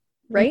hand,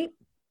 right?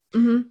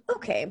 Mm-hmm.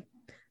 Okay.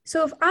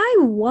 So if I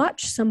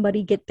watch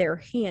somebody get their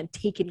hand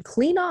taken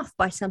clean off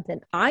by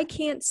something I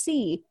can't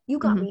see, you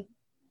got me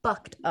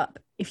fucked up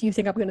if you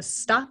think I'm going to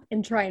stop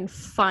and try and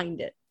find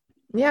it.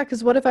 Yeah,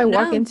 because what if I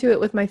walk into it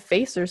with my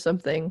face or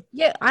something?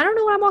 Yeah, I don't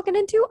know what I'm walking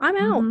into. I'm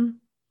out.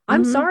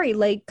 I'm sorry.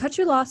 Like, cut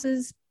your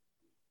losses.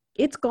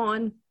 It's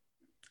gone.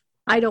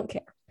 I don't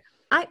care.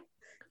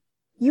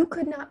 You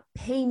could not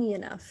pay me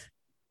enough.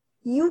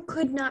 You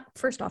could not,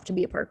 first off, to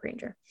be a park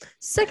ranger.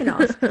 Second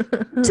off,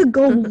 to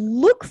go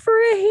look for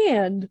a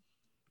hand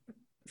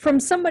from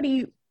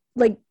somebody,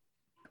 like,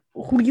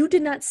 who you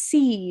did not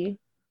see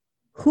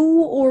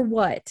who or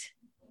what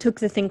took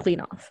the thing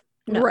clean off.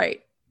 No.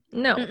 Right.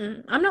 No.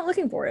 I'm not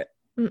looking for it.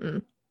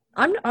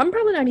 I'm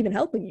probably not even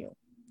helping you.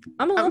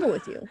 I'm alone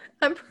with you.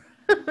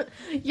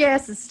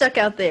 Yes, it's stuck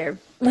out there.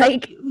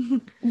 Like,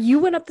 you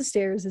went up the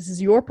stairs. This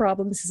is your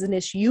problem. This is an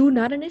issue. You,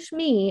 not an issue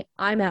me.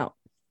 I'm out.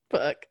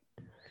 Fuck.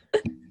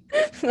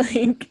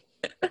 Like,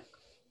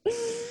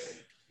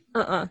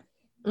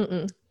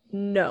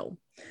 no.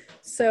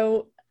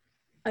 So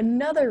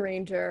another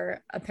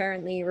ranger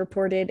apparently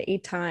reported a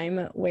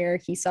time where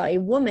he saw a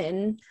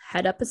woman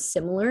head up a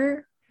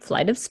similar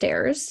flight of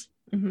stairs.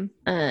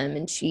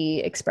 And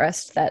she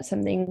expressed that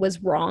something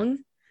was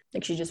wrong.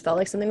 Like, she just felt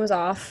like something was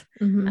off.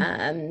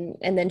 And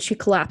then she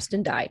collapsed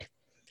and died.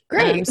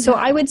 Great. So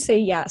I would say,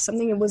 yeah,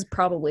 something was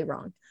probably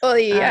wrong. Oh,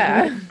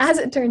 yeah. As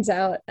it turns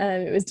out,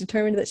 it was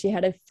determined that she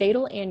had a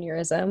fatal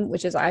aneurysm,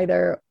 which is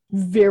either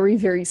very,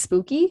 very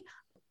spooky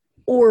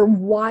or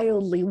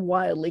wildly,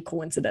 wildly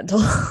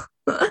coincidental.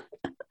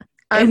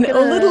 And a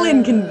little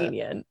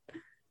inconvenient.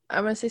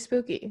 I'm going to say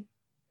spooky.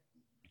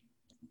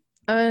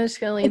 I'm just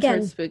going to lean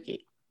towards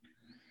spooky.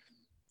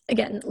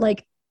 Again,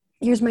 like,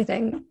 here's my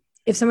thing.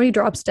 If somebody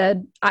drops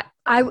dead,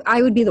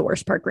 I would be the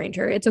worst park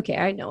ranger. It's okay.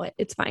 I know it.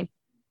 It's fine.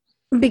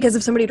 Because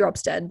if somebody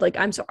drops dead, like,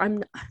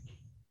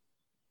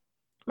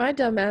 my My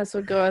dumb ass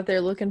would go out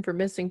there looking for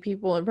missing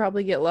people and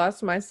probably get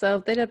lost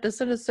myself. They'd have to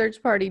send a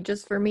search party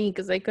just for me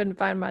because they couldn't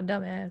find my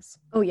dumb ass.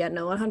 Oh yeah,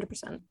 no,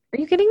 100%. Are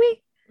you kidding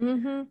me?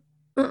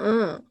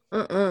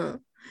 Mm-hmm.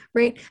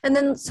 Right. And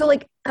then so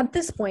like at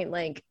this point,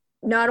 like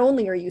not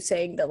only are you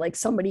saying that like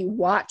somebody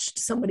watched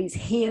somebody's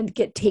hand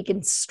get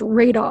taken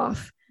straight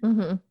off,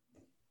 Mm-hmm.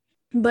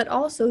 but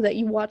also that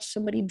you watched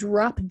somebody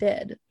drop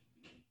dead.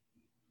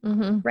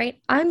 Mm-hmm. Right.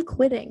 I'm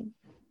quitting.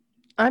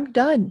 I'm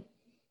done.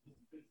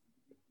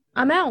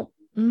 I'm out.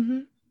 Mm-hmm.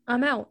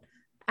 I'm out.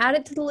 Add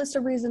it to the list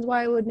of reasons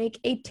why I would make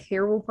a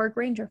terrible park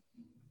ranger.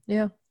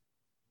 Yeah.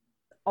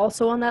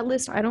 Also on that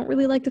list, I don't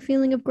really like the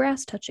feeling of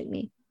grass touching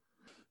me.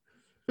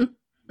 What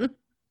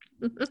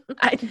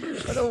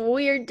a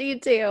weird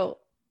detail.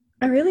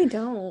 I really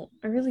don't.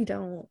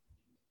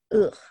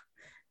 Ugh.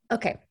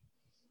 Okay.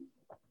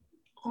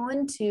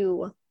 On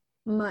to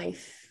my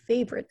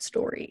favorite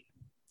story.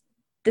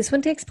 This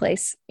one takes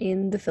place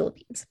in the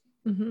Philippines.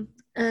 Mm-hmm.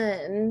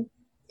 And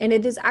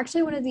it is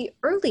actually one of the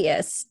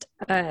earliest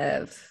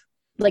of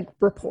like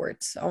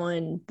reports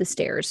on the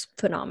stairs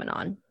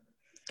phenomenon.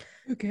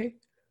 Okay.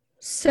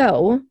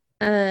 So,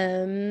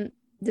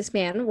 this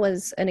man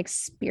was an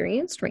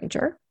experienced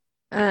ranger,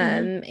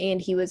 and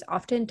he was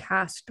often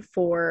tasked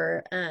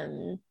for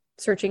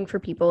searching for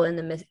people in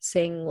the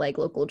missing like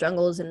local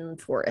jungles and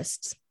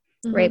forests,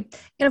 right?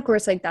 And of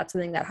course, like that's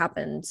something that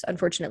happens,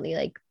 unfortunately,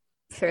 like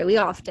fairly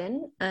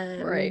often,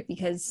 right?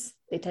 Because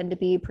they tend to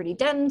be pretty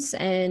dense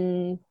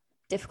and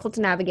difficult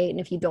to navigate. And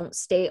if you don't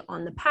stay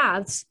on the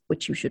paths,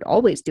 which you should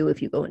always do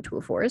if you go into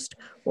a forest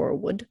or a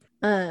wood,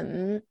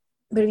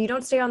 but if you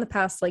don't stay on the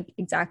paths, like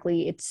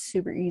exactly, it's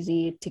super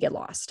easy to get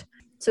lost.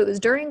 So it was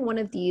during one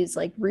of these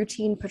like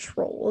routine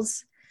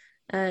patrols,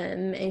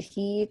 and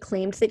he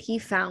claimed that he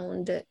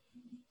found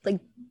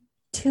like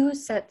 2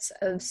 sets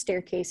of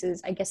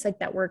staircases, I guess like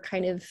that were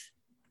kind of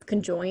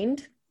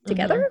conjoined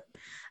together,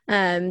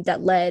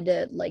 that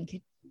led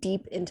like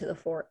deep into the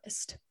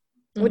forest,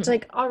 which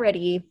like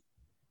already,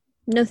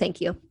 no thank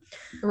you.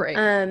 Right.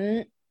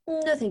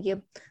 No thank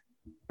you.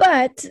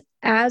 But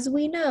as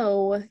we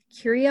know,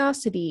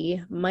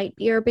 curiosity might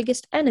be our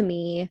biggest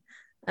enemy.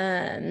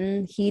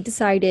 He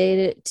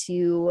decided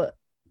to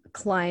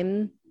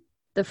climb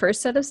the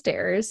first set of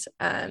stairs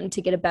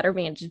to get a better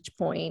vantage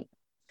point.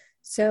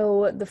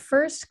 So the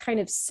first kind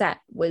of set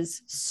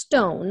was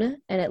stone,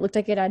 and it looked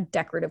like it had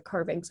decorative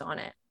carvings on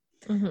it.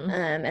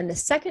 And the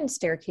second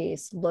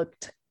staircase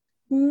looked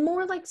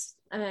more like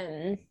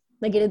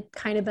it had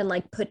kind of been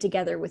like put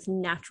together with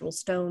natural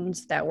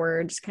stones that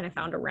were just kind of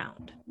found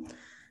around.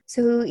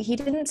 So he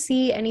didn't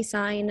see any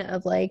sign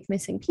of like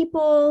missing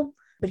people,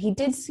 but he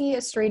did see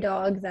a stray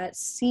dog that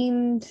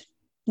seemed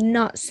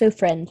not so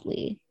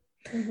friendly.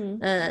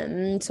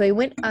 So he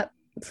went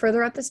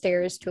further up the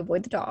stairs to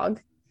avoid the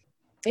dog,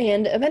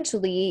 and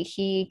eventually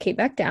he came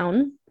back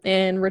down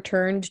and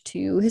returned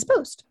to his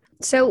post.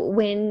 So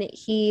when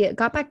he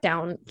got back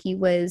down, he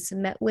was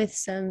met with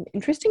some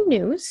interesting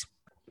news.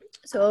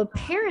 So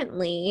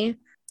apparently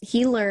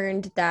he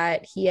learned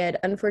that he had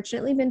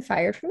unfortunately been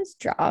fired from his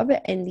job,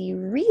 and the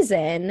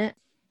reason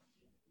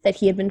that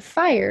he had been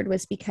fired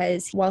was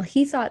because while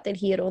he thought that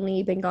he had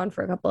only been gone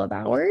for a couple of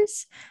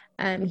hours,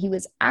 he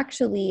was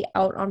actually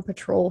out on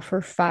patrol for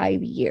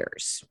 5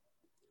 years.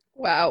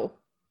 Wow.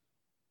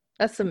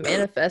 That's some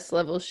manifest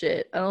level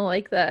shit. I don't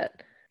like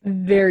that.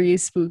 Very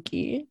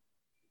spooky.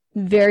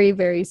 Very,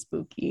 very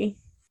spooky.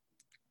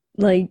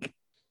 Like,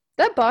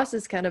 that boss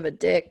is kind of a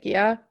dick,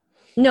 yeah?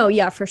 No,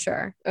 yeah, for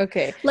sure.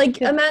 Okay.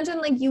 Like, imagine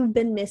like you've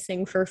been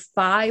missing for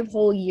 5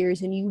 whole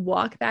years and you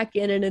walk back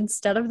in, and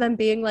instead of them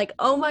being like,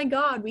 oh my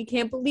God, we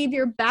can't believe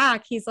you're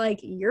back, he's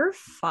like, you're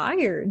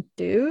fired,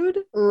 dude.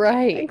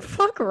 Right. Like,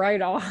 fuck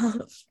right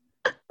off.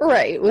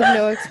 Right, with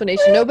no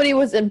explanation. Nobody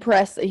was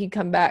impressed that he'd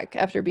come back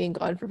after being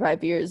gone for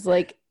 5 years.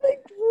 Like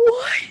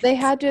what? They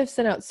had to have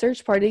sent out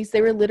search parties.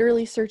 They were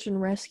literally search and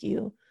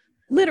rescue.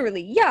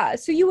 Literally, yeah.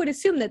 So you would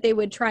assume that they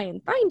would try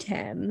and find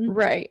him.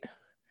 Right.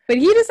 But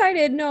he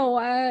decided, no,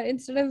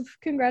 instead of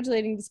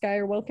congratulating this guy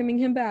or welcoming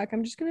him back,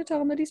 I'm just going to tell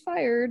him that he's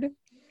fired.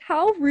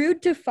 How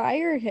rude to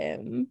fire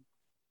him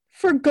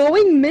for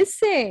going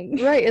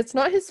missing. Right, it's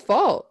not his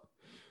fault.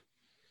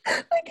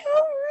 Like,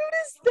 how rude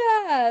is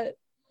that?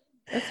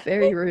 That's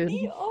very rude.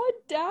 The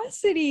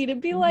audacity to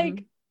be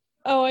like,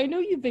 oh, I know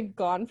you've been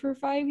gone for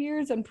 5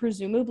 years and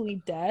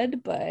presumably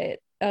dead, but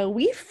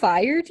we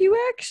fired you,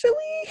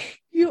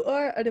 actually. You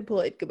are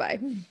unemployed. Goodbye.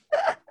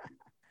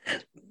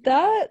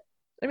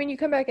 I mean, you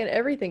come back and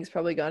everything's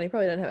probably gone. He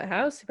probably doesn't have a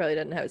house. He probably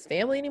doesn't have his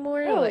family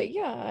anymore. Oh, like,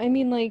 yeah. I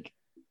mean, like,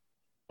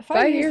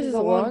 5 years is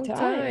a long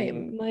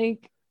time.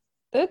 Like,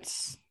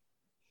 that's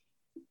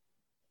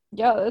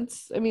a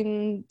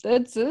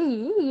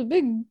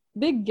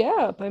big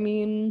gap. I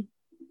mean,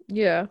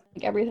 yeah.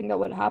 Like, everything that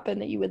would happen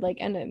that you would,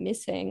 like, end up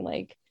missing,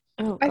 like,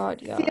 oh,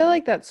 God, I feel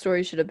like that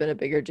story should have been a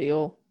bigger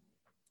deal,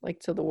 like,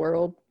 to the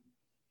world.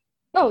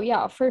 Oh,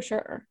 yeah, for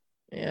sure.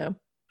 Yeah.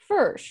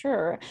 For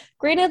sure.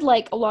 Granted,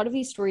 like, a lot of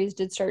these stories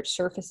did start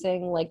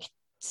surfacing like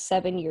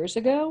 7 years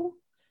ago.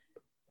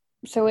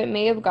 So it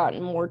may have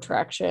gotten more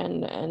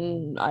traction,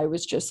 and I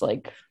was just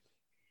like,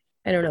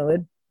 I don't know, a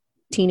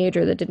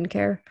teenager that didn't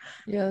care.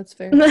 Yeah, that's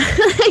fair.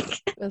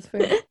 Like, That's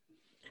fair.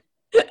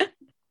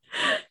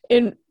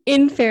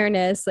 in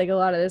fairness, like a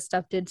lot of this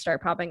stuff did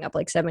start popping up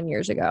like 7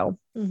 years ago,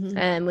 Mhm.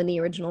 and when the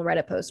original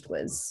Reddit post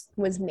was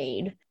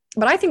made.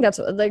 But I think that's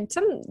like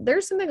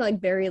there's something like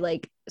very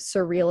like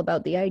surreal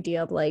about the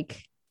idea of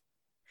like,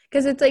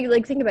 because it's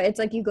like think about it, it's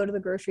like you go to the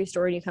grocery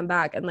store and you come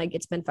back and like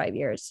it's been 5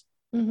 years.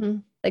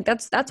 Mhm. Like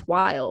that's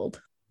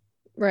wild.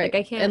 Right. Like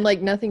I can't. And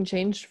like nothing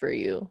changed for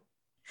you.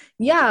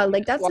 Yeah, You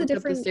like just that's the walked up the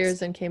difference.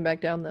 stairs and came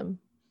back down them.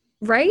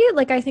 Right?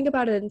 Like I think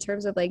about it in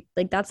terms of like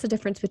that's the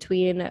difference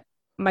between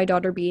my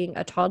daughter being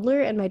a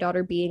toddler and my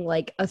daughter being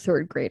like a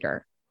third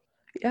grader.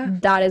 Yeah.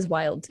 That is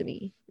wild to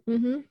me.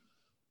 Mhm.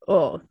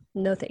 Oh,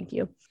 no thank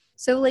you.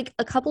 So like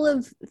a couple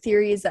of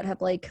theories that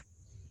have like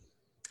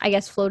I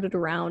guess floated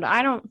around.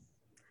 I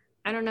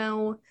don't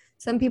know.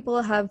 Some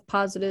people have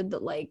posited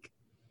that like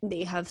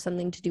they have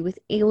something to do with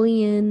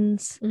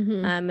aliens,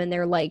 Mhm. and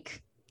they're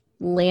like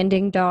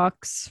landing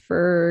docks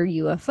for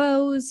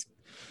UFOs.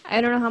 I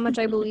don't know how much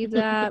I believe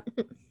that.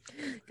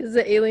 Because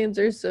the aliens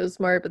are so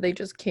smart, but they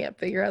just can't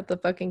figure out the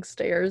fucking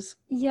stairs.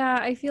 Yeah,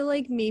 I feel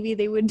like maybe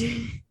they would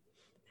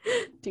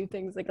do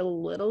things like a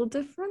little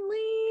differently.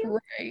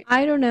 Right.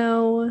 I don't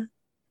know.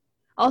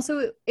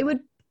 Also,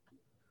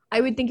 I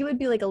would think it would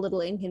be like a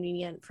little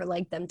inconvenient for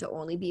like them to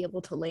only be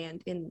able to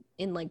land in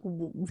like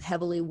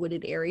heavily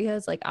wooded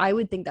areas. Like I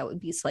would think that would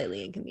be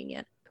slightly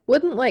inconvenient.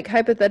 Wouldn't like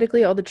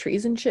hypothetically all the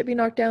trees and shit be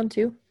knocked down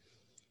too?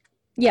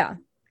 Yeah,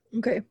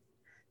 Okay.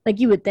 like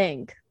you would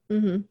think,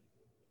 Mm-hmm.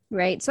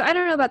 right? So I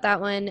don't know about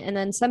that one. And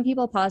then some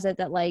people posit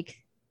that like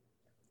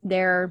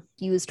they're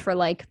used for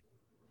like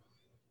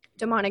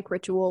demonic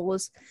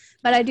rituals,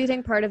 but I do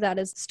think part of that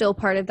is still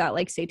part of that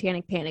like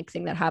satanic panic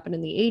thing that happened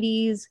in the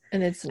 80s.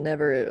 And it's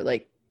never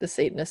like the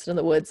Satanist in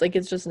the woods. Like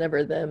it's just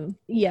never them.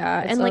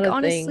 Yeah, It's and not like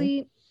a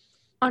thing.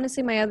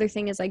 honestly, my other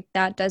thing is like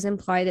that does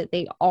imply that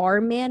they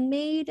are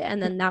man-made,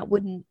 and then that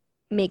wouldn't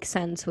make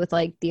sense with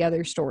like the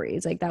other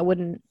stories. Like that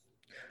wouldn't,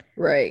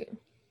 Right.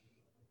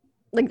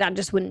 like that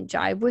just wouldn't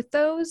jive with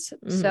those.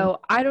 Mhm. So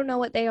I don't know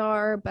what they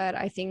are, but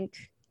I think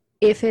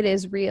if it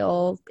is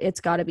real,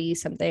 it's got to be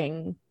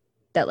something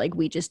that like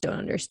we just don't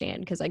understand,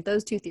 because like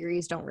those two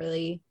theories don't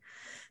really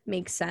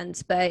make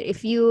sense. But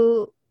if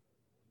you,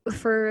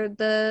 for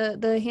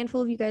the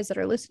handful of you guys that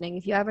are listening,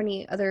 if you have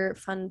any other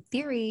fun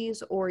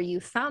theories or you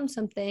found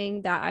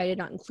something that I did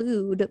not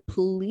include,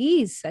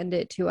 please send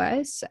it to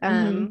us.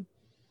 Mhm.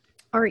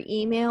 Our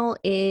email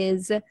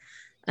is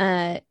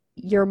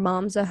your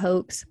mom's a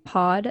hoax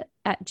pod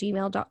at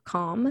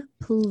gmail.com.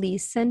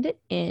 Please send it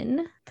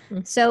in.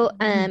 So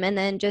and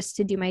then just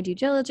to do my due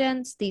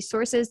diligence, the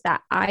sources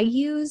that I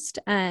used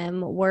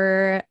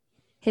were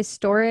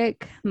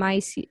historic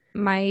my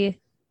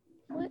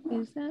what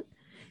is that?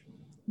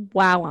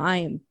 Wow, I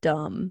am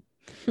dumb.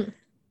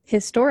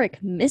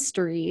 Historic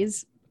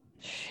mysteries.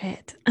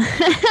 Shit.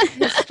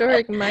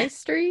 Historic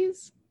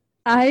mysteries?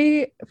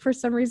 For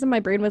some reason, my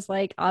brain was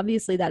like,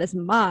 obviously that is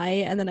my,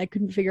 and then I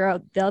couldn't figure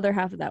out the other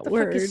half of that The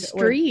word. fuck is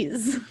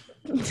strees?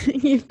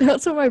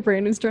 That's what my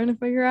brain is trying to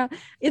figure out.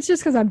 It's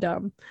just because I'm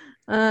dumb.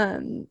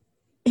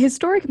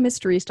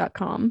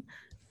 Historicmysteries.com.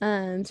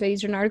 So I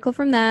used an article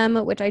from them,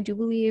 which I do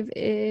believe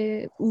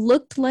it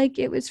looked like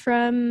it was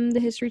from the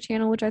History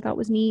Channel, which I thought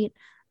was neat.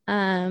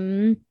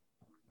 But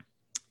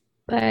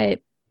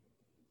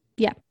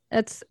yeah,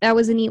 that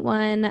was a neat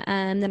one.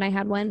 Then I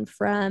had one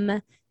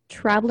from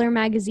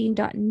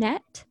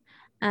travelermagazine.net.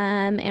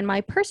 And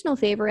my personal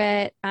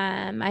favorite,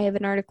 I have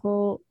an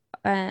article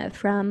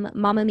from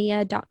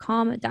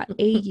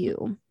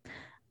mamamia.com.au,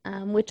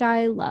 which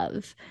I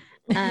love.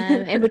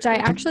 And which I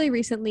actually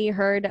recently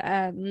heard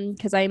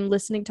because I'm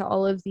listening to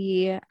all of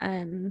the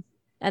and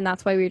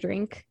that's why we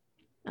drink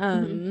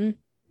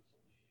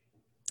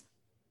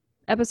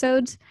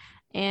episodes,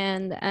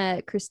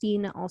 and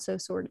Christine also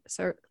sort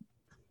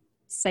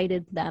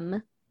cited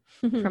them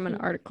from an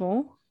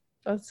article.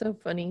 That's so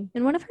funny.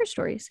 In one of her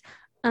stories.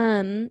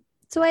 So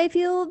I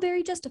feel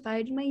very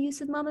justified in my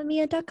use of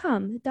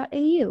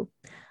mamamia.com.au.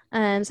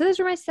 So those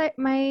were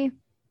my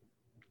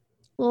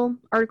little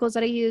articles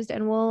that I used,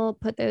 and we'll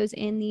put those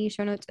in the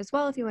show notes as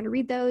well if you want to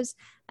read those.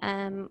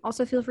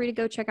 Also, feel free to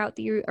go check out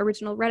the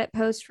original Reddit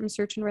post from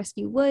Search and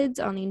Rescue Woods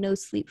on the No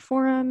Sleep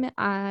Forum.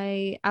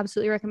 I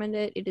absolutely recommend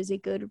it. It is a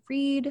good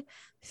read.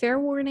 Fair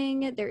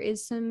warning, there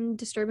is some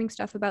disturbing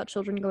stuff about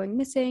children going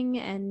missing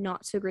and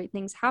not so great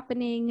things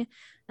happening.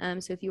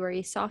 So if you are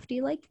a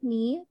softie like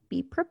me,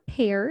 be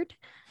prepared.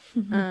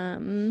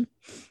 But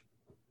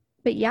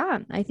yeah,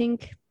 I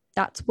think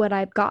that's what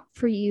I've got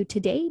for you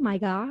today, my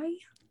guy.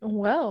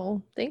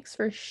 Well, thanks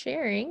for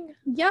sharing.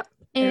 Yep.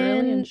 I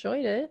really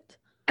enjoyed it.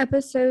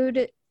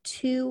 Episode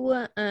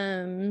 2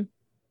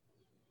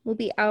 will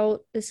be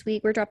out this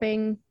week. We're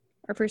dropping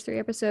our first 3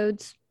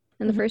 episodes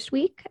in the first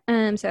week.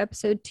 So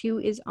episode 2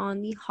 is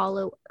on the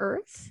Hollow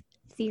Earth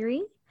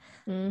theory.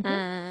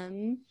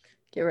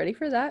 Get ready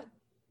for that.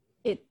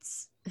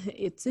 It's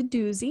a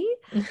doozy.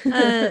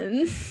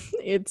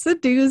 It's a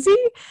doozy.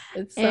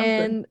 It's something.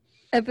 And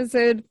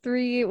episode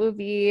 3 will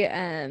be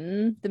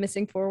the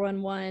Missing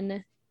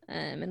 411.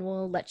 And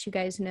we'll let you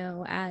guys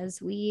know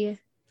as we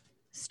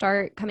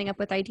start coming up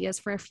with ideas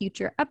for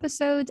future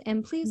episodes.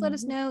 And please let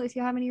us know if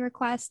you have any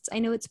requests. I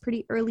know it's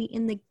pretty early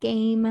in the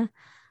game.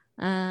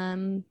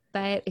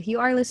 But if you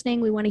are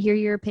listening, we want to hear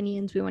your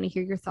opinions. We want to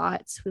hear your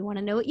thoughts. We want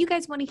to know what you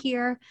guys want to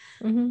hear.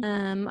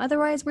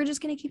 Otherwise, we're just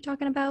going to keep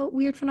talking about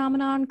weird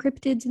phenomenon,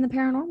 cryptids, and the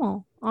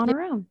paranormal on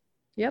our own.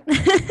 Yep.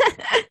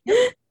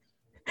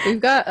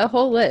 We've got a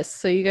whole list,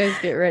 so you guys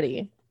get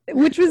ready.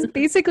 Which was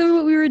basically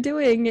what we were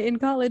doing in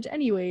college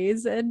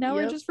anyways, and now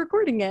we're just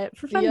recording it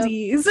for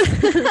funsies.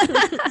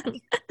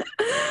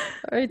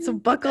 All right, so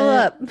buckle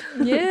up.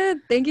 Yeah,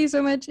 thank you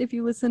so much if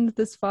you listened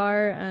this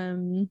far.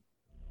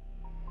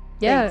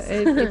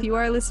 If you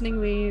are listening,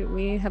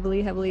 we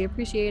heavily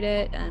appreciate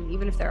it.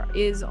 Even if there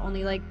is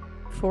only like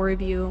 4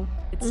 of you,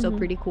 it's still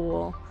pretty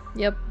cool.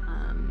 Yep.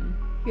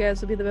 You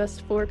guys will be the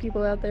best 4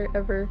 people out there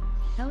ever.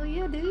 Hell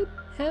yeah, dude.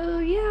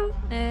 Hell yeah.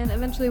 And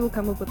eventually we'll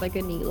come up with like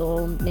a neat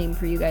little name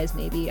for you guys,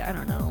 maybe. I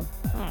don't know.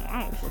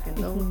 I don't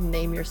fucking know.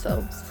 Name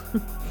yourselves.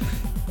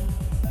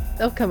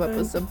 They'll come up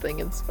with something.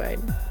 It's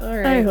fine. All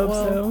right. I hope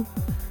so.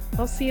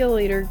 I'll see you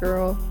later,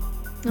 girl.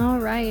 All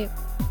right.